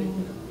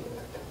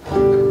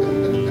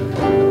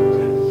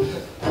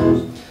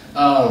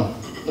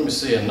 let me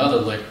see, another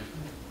lick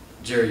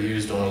Jerry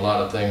used on a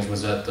lot of things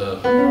was that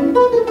from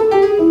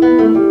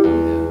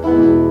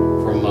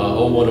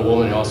Old Wonder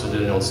Woman. He also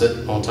did it on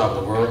Sit on Top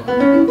of the World.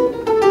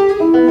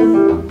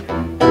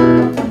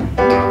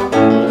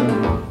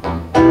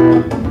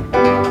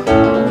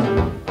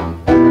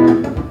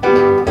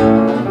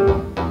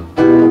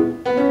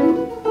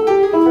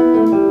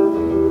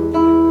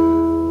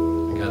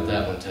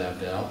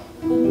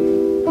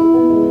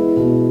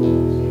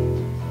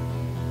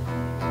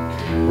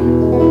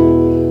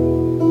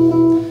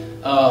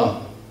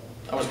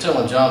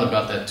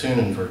 About that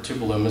tuning for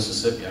Tupelo,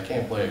 Mississippi. I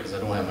can't play it because I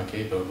don't have my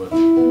capo, but let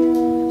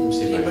me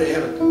see if anybody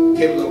have a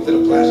cable little bit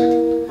of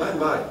plastic? Mine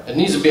might. It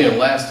needs to be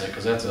elastic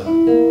because that's a.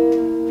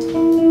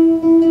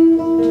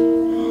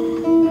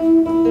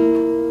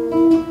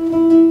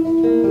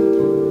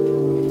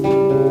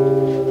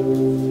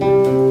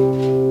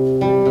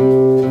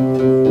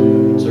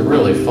 It's a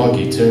really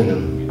funky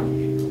tuning.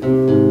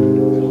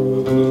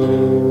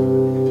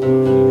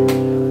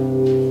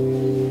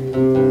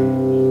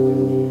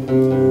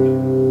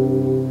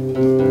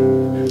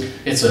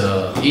 It's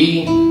a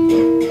E,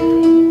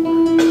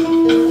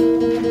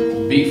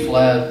 B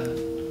flat,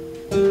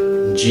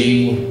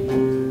 G,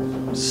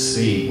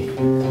 C,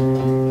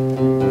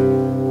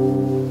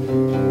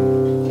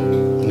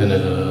 and then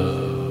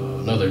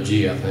another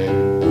G, I think,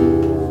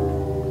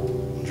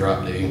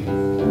 drop D.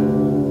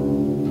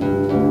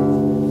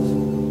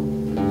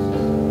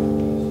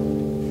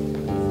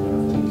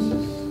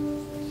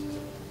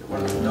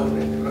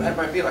 That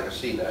might be like a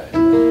C9.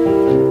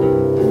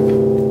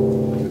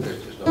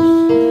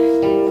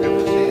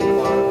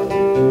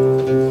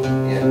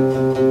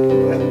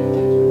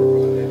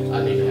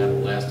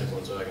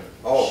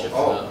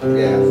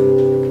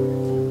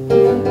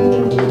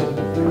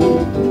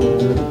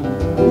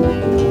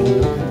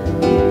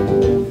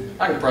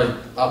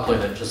 I'll play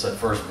that just that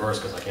first verse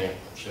because I can't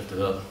shift it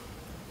up.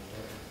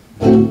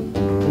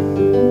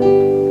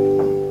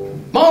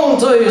 I'll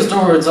tell you a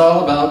story it's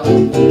all about.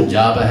 The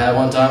job I had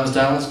one time was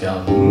town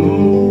scout.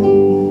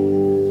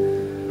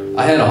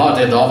 I had a hot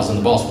day at the office and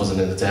the boss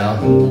wasn't in the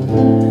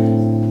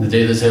town. The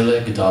day this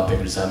headlet guitar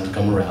picker decided to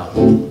come around.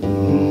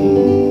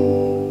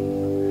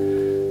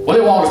 Well,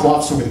 he walked his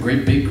office with a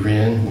great big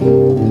grin.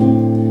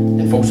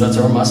 And folks, that's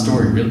where my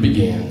story really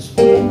begins.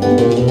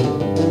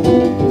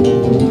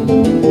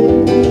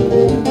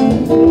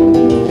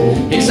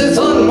 He said,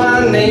 son,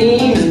 my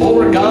name is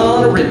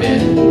Oregon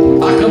Ribbit.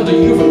 I come to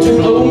you from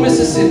Tupelo,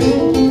 Mississippi.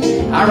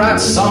 I write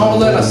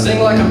songs and I sing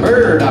like a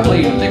bird. I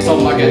play licks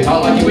on my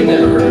guitar like you ain't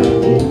never heard.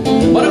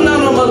 But I'm not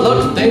on my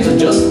luck, things are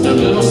just a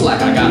little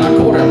slack. I got a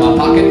quarter in my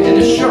pocket and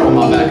a shirt on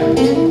my back.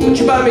 Would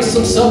you buy me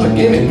some supper,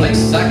 give me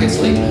places I can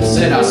sleep?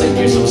 Said I'll sing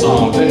you some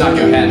songs and knock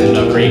your hat in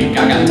the creek.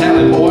 I got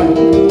talent, boy.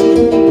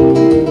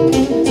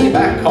 Say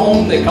back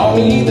home they call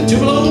me the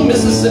Tupelo,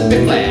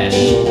 Mississippi Flash.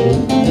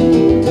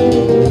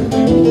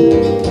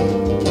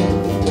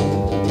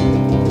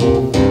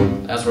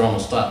 That's where I'm gonna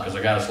stop because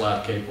I got a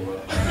slide cable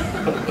up.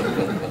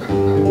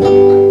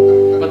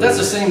 But that's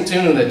the same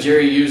tune that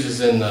Jerry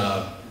uses in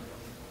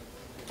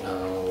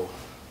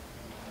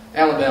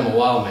Alabama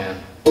Wild Man.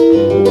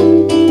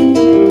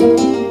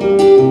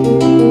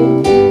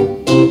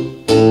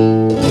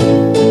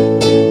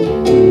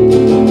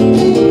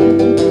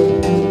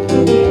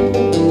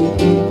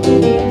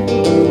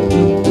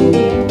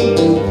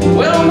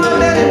 Well, my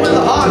daddy was a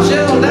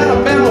hard-shelled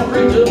Alabama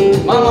preacher.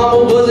 My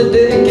mama was a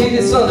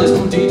dedicated Sunday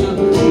school teacher.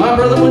 My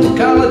brother went to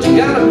college and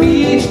got a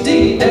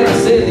PhD. Daddy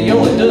said the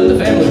only dud in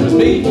the family was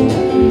me.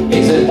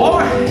 He said,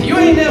 boy, you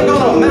ain't never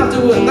gonna amount to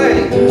a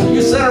thing.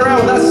 You sit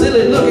around with that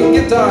silly looking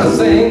guitar and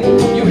sing.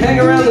 You hang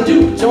around the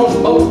juke joints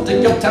both,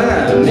 take your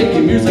time. Make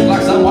your music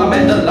like some white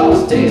man that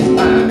lost his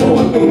mind.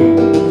 Going,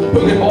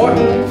 boogie boy.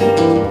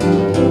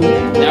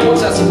 Now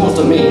what's that supposed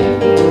to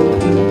mean?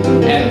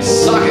 And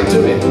sock it to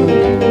me.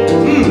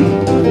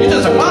 You're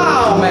just a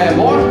wild man,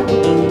 boy.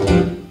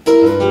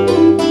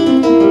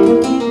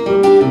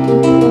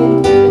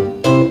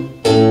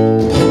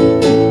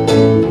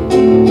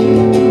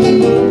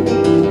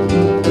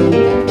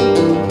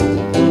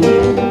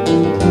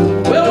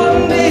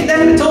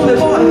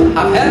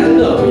 I've had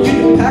enough. You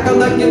can pack up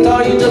that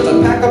guitar, you just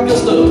pack up your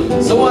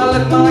stuff. So I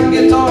left my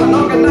guitar and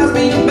organized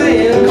me a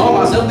band. Call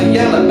myself the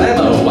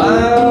Alabama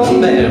Wild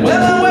Man.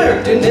 Well, I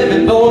worked in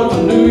every point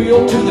from New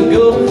York to the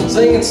Gulf,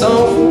 singing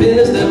songs from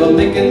business, never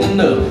making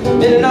enough.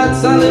 Many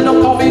nights I lived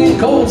on coffee and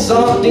cold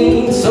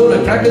sardines,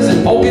 soda crackers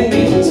and pork and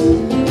beans.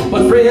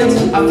 But friends,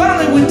 I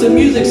finally went to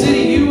Music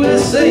City,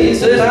 USA.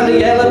 Said I'm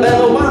the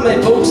Alabama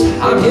Wyman folks,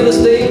 I'm here to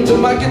stay. Took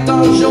my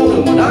guitar and showed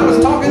them what I was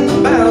talking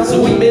about.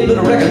 So we made a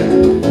little record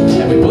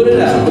and we put it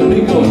out. With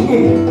me going,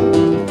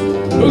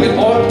 hook it,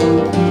 boy.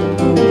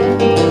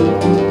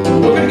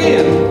 Hook it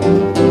again.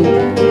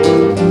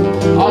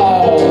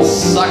 Oh,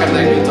 suck at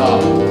that guitar.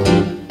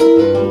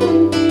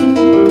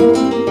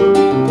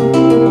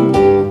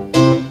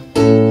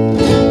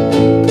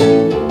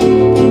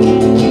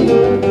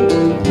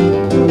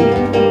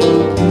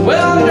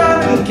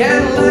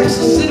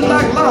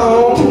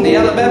 The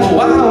Alabama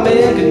wild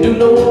man can do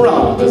no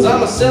wrong, 'cause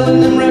I'm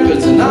a-selling them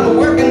records and I'm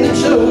a-working them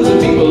shows,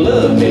 and people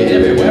love me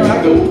everywhere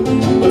I go.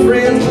 But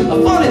friends, a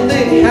funny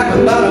thing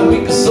happened about a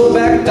week or so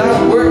back. Down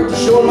at work, the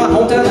show in my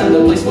hometown, and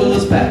the place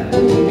was packed.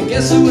 And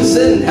guess who was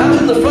sitting out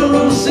in the front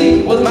row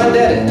seat? Was my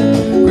daddy,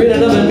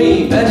 grinning up at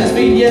me, patting his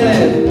feet,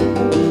 yelling,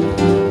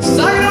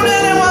 "Sock it on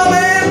down there, wild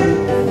man!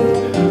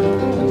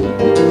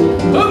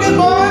 Hook it,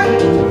 boy!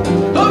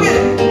 Hook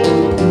it!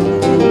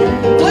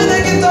 Play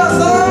that guitar,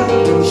 son!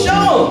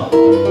 Show 'em!"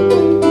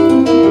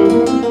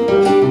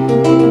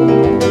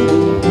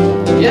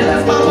 Yeah,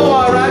 that's my boy,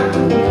 all right.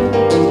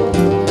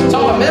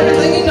 Taught him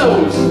everything he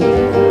knows.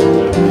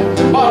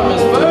 Bought him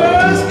his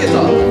first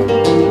guitar.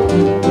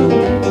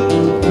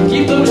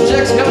 Keep those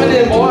checks coming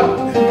in, boy.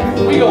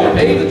 We gonna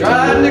pay the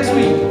drive next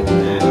week.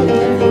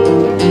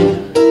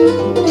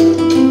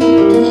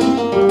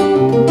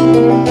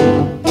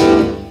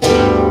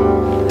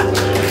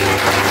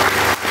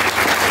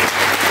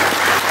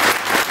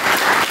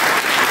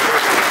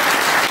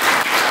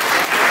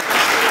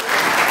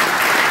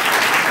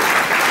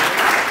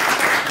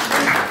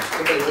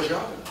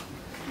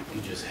 You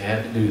just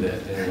had to do that,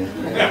 didn't you?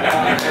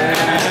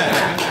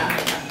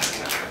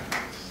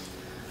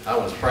 I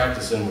was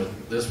practicing with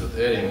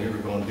Eddie, and we were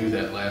going to do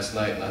that last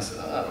night, and I said,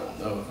 I don't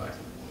know if I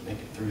can make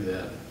it through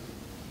that.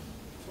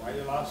 That's why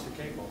you lost the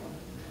cable, huh?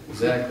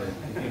 Exactly.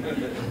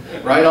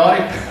 Right,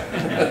 Audie?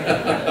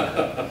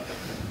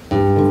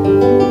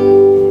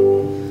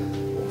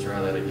 We'll try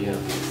that again.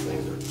 These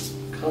things are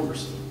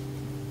cumbersome.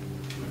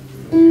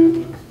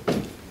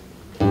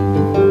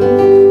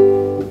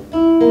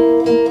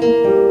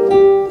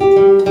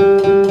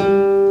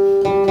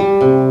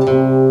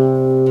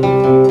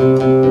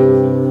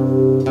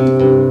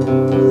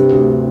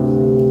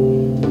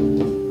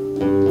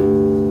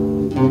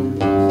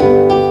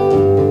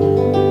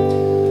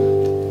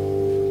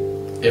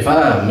 If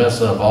I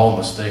mess up, all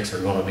mistakes are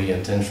going to be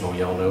intentional,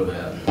 y'all know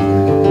that.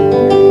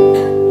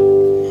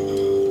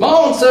 Come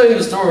on, tell you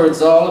the story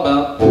it's all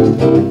about.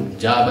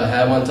 Job I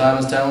had one time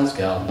as talent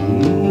scout.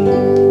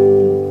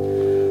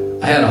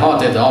 I had a hot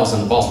day at the office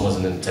and the boss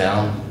wasn't in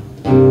town.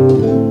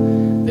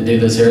 They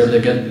did this here, they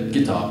got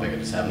guitar picker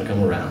just happened to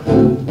come around.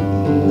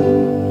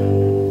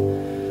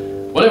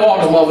 Well, they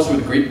walked in my office with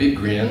a great big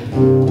grin.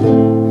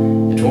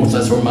 And folks,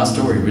 that's where my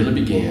story really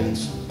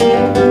begins.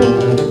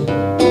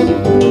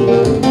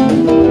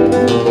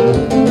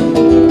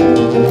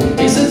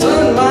 He said,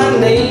 son, my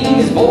name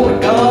is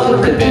Beauregard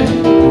Ribbit.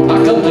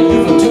 I come to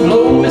you from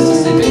Tupelo,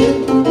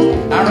 Mississippi.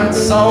 I write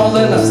songs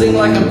and I sing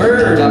like a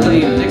bird. I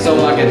play licks on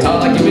my guitar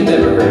like you've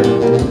never heard.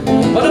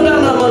 But I'm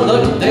down on my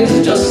luck, things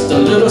are just a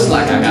little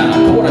slack. I got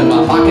a cord in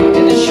my pocket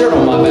and a shirt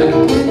on my back.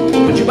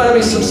 Would you buy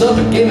me some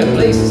supper, give me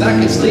places I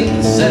can sleep?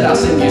 He said, I'll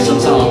sing you some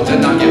songs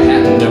and knock your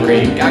hat in the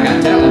creek. I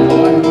got talent,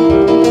 boy.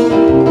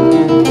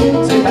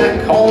 Say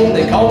back home,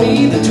 they call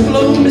me the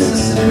Tupelo,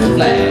 Mississippi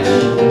Flash.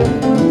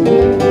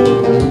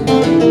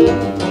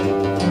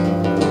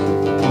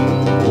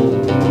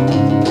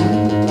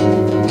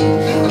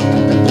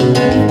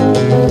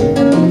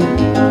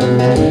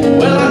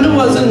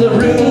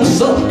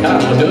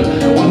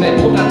 When they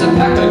pulled out the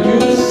pack, I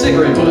used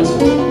cigarette butts.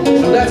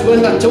 So that's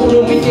when I told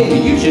him we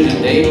can't use you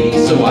today.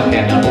 So I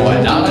had the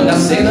boy down and I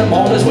sent him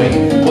on his way.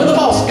 Well, the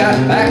boss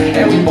got back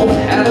and we both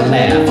had a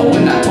laugh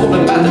when I told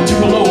him about the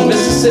Tupelo,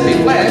 Mississippi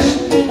Flash.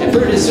 And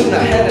pretty soon I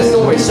had a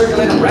story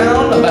circling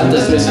around about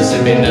this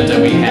Mississippi nut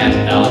that we had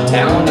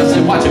downtown. I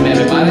said, watch him,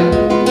 everybody.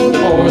 The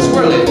boy was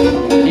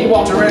squirrely. He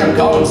walked around and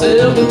called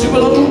himself the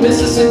Tupelo,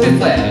 Mississippi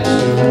Flash.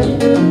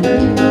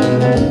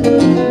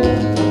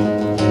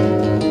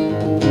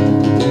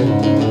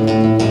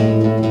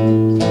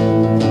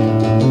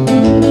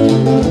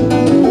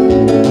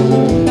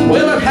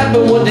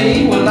 One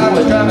day when I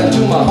was driving to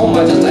my home,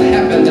 I just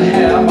happened to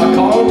have my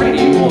car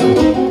radio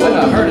on. When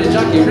I heard a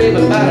jockey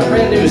raving about a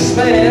brand new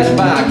smash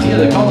by a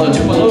kid called the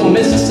Tupelo,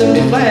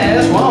 Mississippi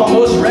Flash, well, I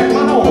almost wrecked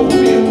my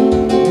automobile.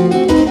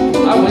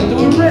 I went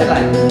through a red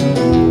light.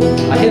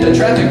 I hit a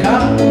traffic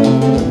cop.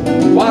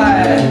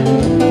 Why?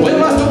 Well,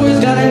 my story's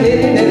got an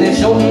ending and it's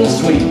short and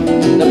sweet.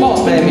 The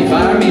boss man me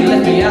fired me,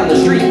 left me out in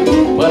the street.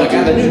 But I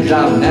got a new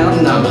job now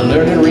and I'm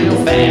learning real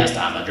fast.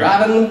 I'm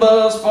driving the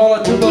bus for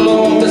a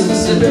Tupelo,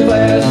 Mississippi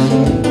Flash.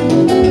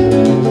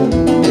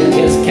 And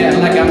his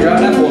Cadillac, I'm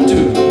driving that one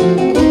too.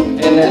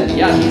 And that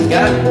yacht he's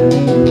got,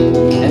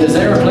 and his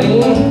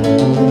airplane.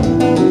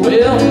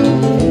 Well,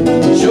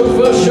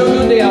 chauffeur,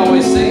 sugar, they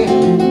always say.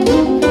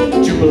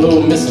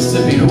 Tupelo,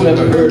 Mississippi, who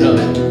ever heard of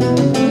it?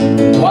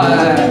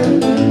 Why?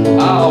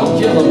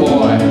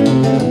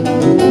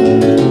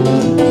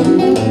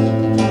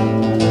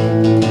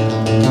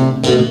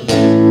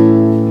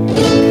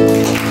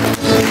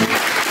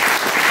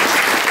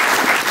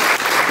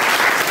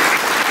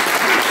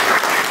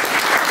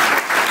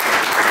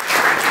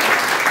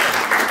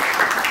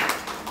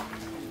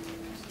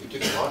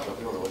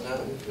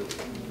 time it is?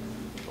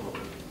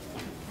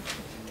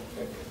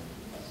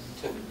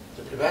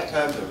 It's about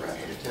time to wrap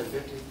it at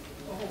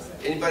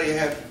 10:50. Anybody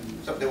have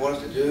something they want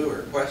us to do or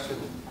a question?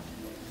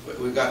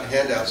 We've got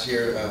handouts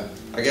here.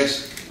 I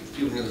guess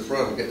people near the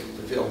front will get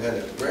to fill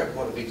handouts. Grab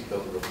one of each of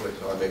those real quick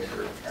so I make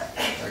sure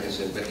I can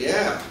send. But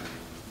yeah.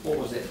 What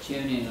was that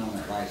tune in on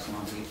that last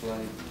song he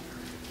played?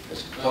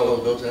 Let's call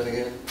those notes out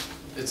again.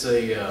 It's an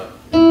E,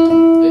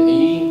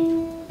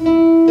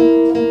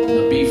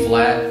 a B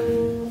flat,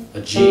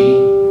 a G,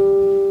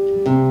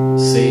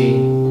 C,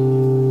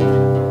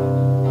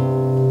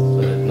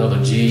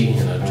 another G,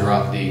 and a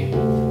drop D.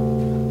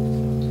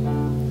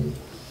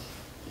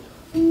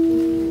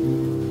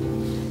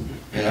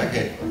 Man, I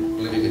can't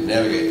believe you can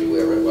navigate the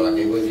way around. Well, I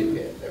can't believe you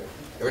can.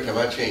 Every time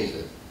I change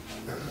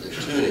the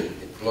tuning,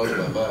 it blows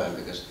my mind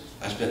because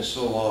I spent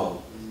so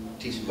long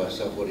teaching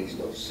myself what each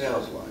note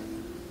sounds like.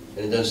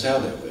 And it doesn't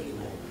sound that way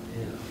anymore.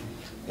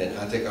 And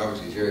I think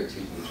obviously Jerry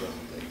teaches me what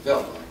they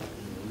felt like.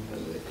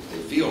 If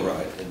they feel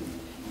right. And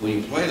when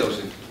you play those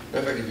things, matter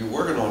of fact, if you're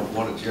working on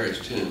one of Jerry's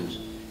tunes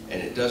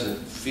and it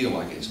doesn't feel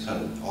like it's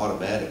kind of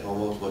automatic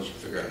almost once you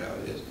figure out how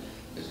it is,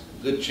 there's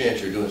a good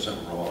chance you're doing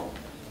something wrong.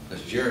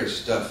 Because Jerry's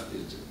stuff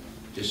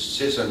just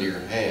sits under your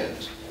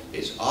hands.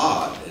 It's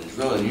odd and it's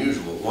real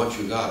unusual. Once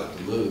you got it,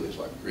 the move is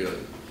like really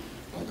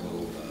like a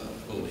little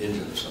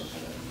engine or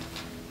something.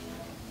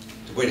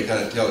 It's a way to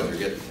kind of tell if you're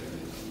getting there.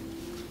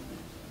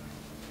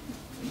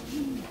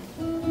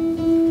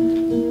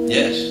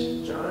 Yes?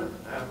 John,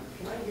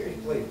 can I hear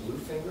you play Blue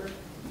Finger?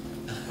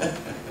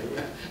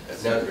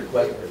 That's now your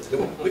question.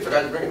 We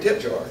forgot to bring a tip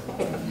jar.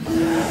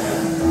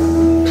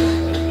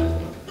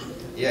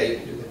 Yeah, you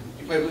can do that.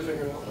 You play Blue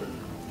Finger at all?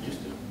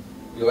 Used to.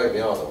 You'll egg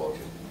me on though, won't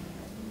you?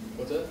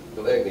 What's that?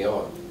 You'll egg me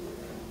on.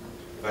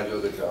 If I do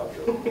a good job,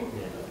 sure.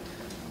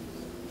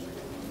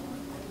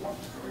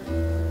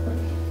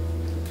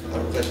 I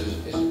don't know if that's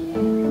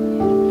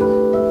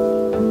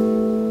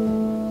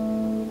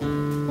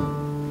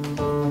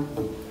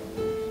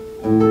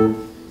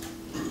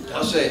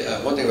I'll say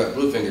one thing about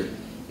Blue Finger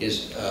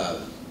is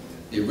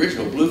the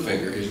original Blue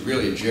Finger is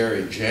really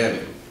Jerry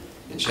jamming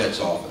in Chet's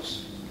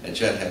office, and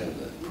Chet having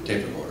the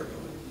tape recorder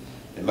going.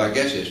 And my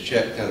guess is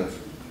Chet kind of,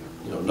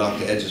 knocked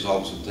the edges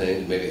off some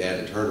things, maybe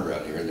added a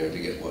turnaround here and there to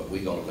get what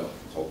we all know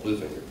called Blue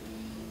Finger.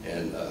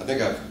 And I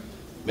think I've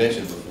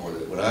mentioned before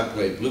that when I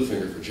played Blue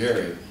Finger for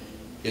Jerry,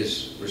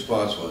 his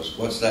response was,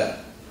 "What's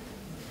that?"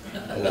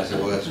 And I said,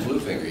 "Well, that's Blue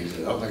Finger." He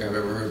said, "I don't think I've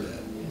ever heard that."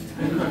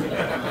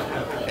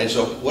 And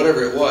so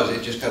whatever it was,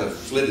 it just kind of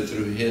flitted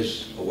through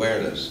his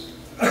awareness,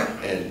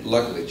 and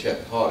luckily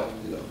Chet caught it,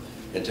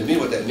 And to me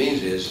what that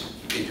means is,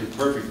 if you're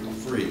perfectly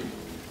free,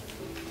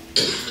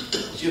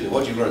 excuse me,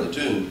 once you learn the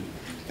tune,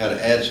 kind of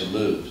add some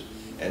moves.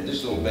 And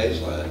this little bass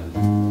line,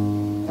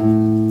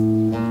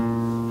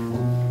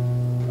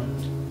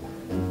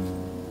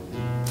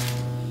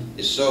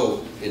 is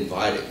so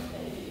inviting.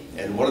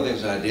 And one of the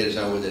things I did is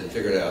I went in and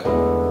figured out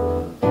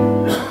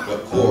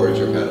what chords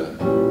are kind of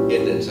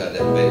hidden inside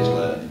that bass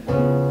line.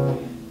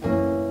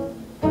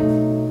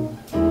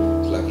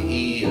 It's like an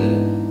E and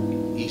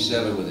an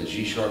E7 with a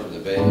G sharp in the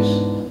bass,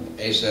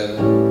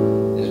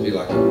 A7, it'd be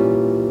like a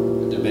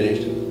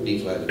diminished B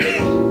flat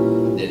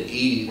diminished, then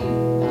E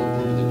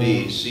with the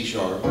B, C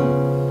sharp,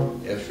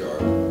 F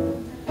sharp.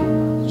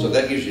 So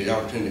that gives you the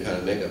opportunity to kind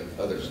of make up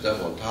other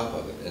stuff on top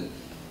of it. And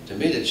to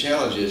me the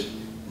challenge is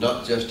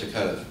not just to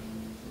kind of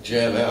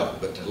jam out,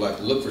 but to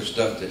look for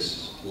stuff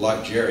that's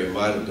like Jerry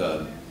might have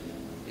done,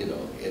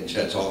 in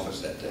Chet's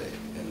office that day.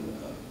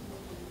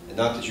 And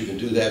not that you can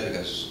do that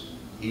because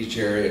he's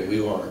Jerry and we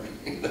aren't,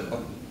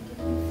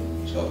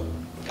 So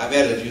I've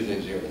added a few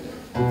things here and there.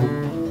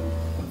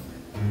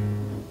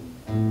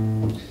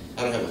 I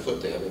don't have a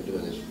foot thing. I've been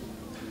doing this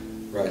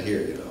right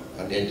here,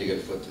 I need to get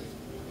a foot thing.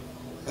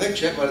 I think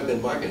Chet might have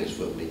been marking his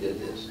foot when he did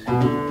this.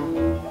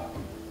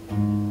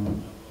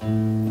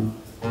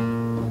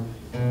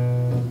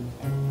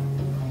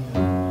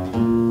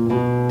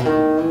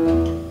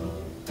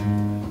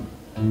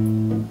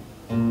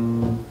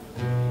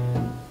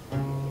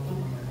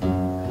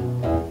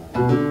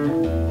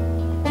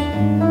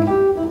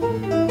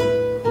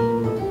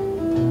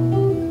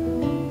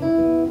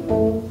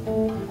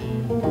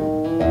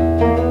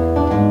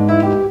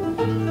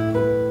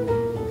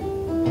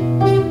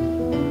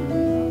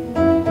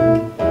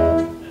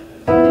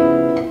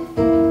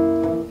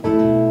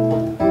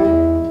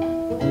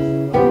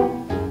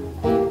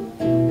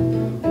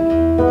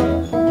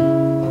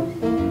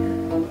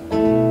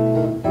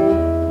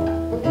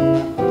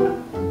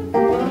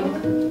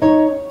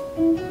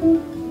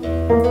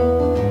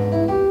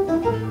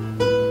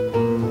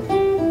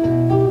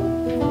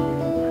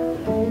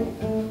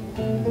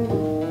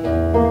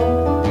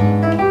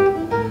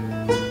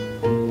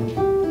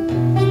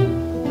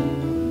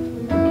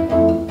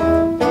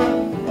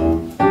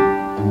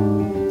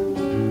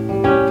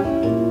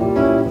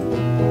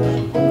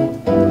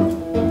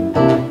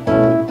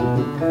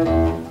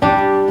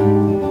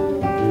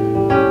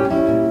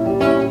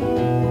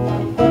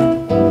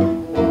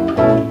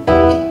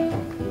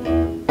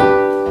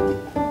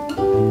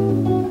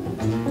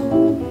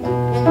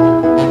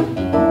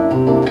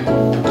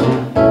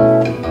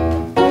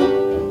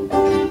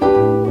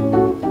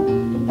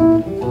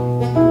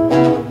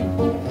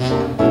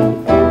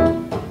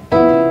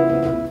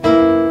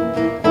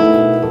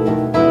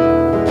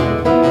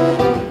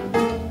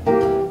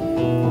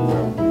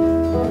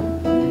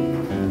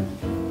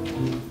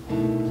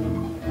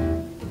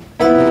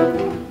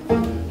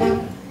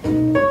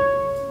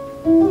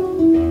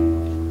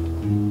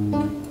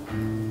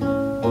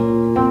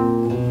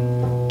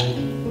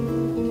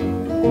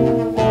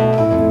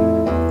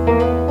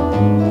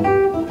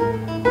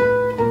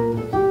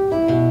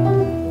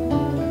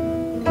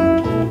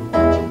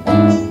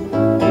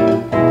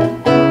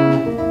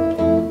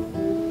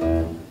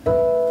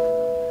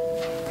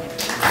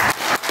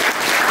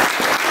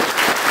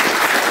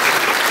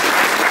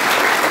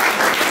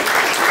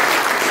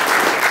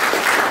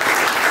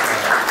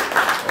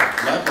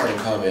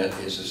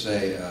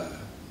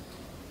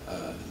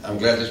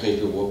 glad this many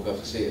people woke up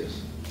to see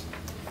us.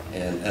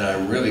 And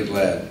I'm really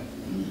glad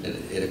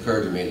it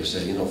occurred to me to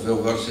say, you know, Phil,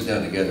 we'll sit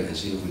down together and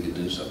see if we can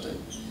do something.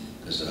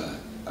 Because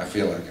I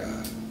feel like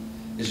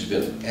this has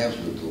been an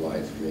absolute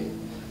delight for me.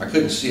 I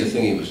couldn't see a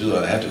thing he was doing.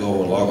 I have to go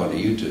home and log on to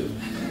YouTube.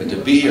 But to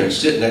be here and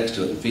sit next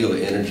to it and feel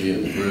the energy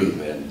and the groove,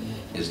 man,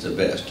 is the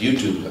best.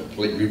 YouTube,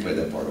 replay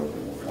that part over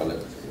and over. I'll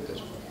never forget this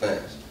part.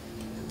 Thanks.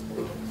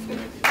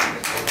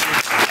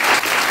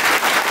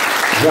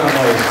 John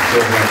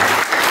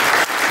Knowles.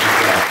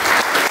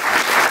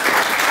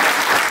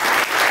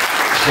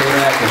 Shane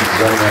Atkins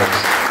is up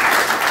next.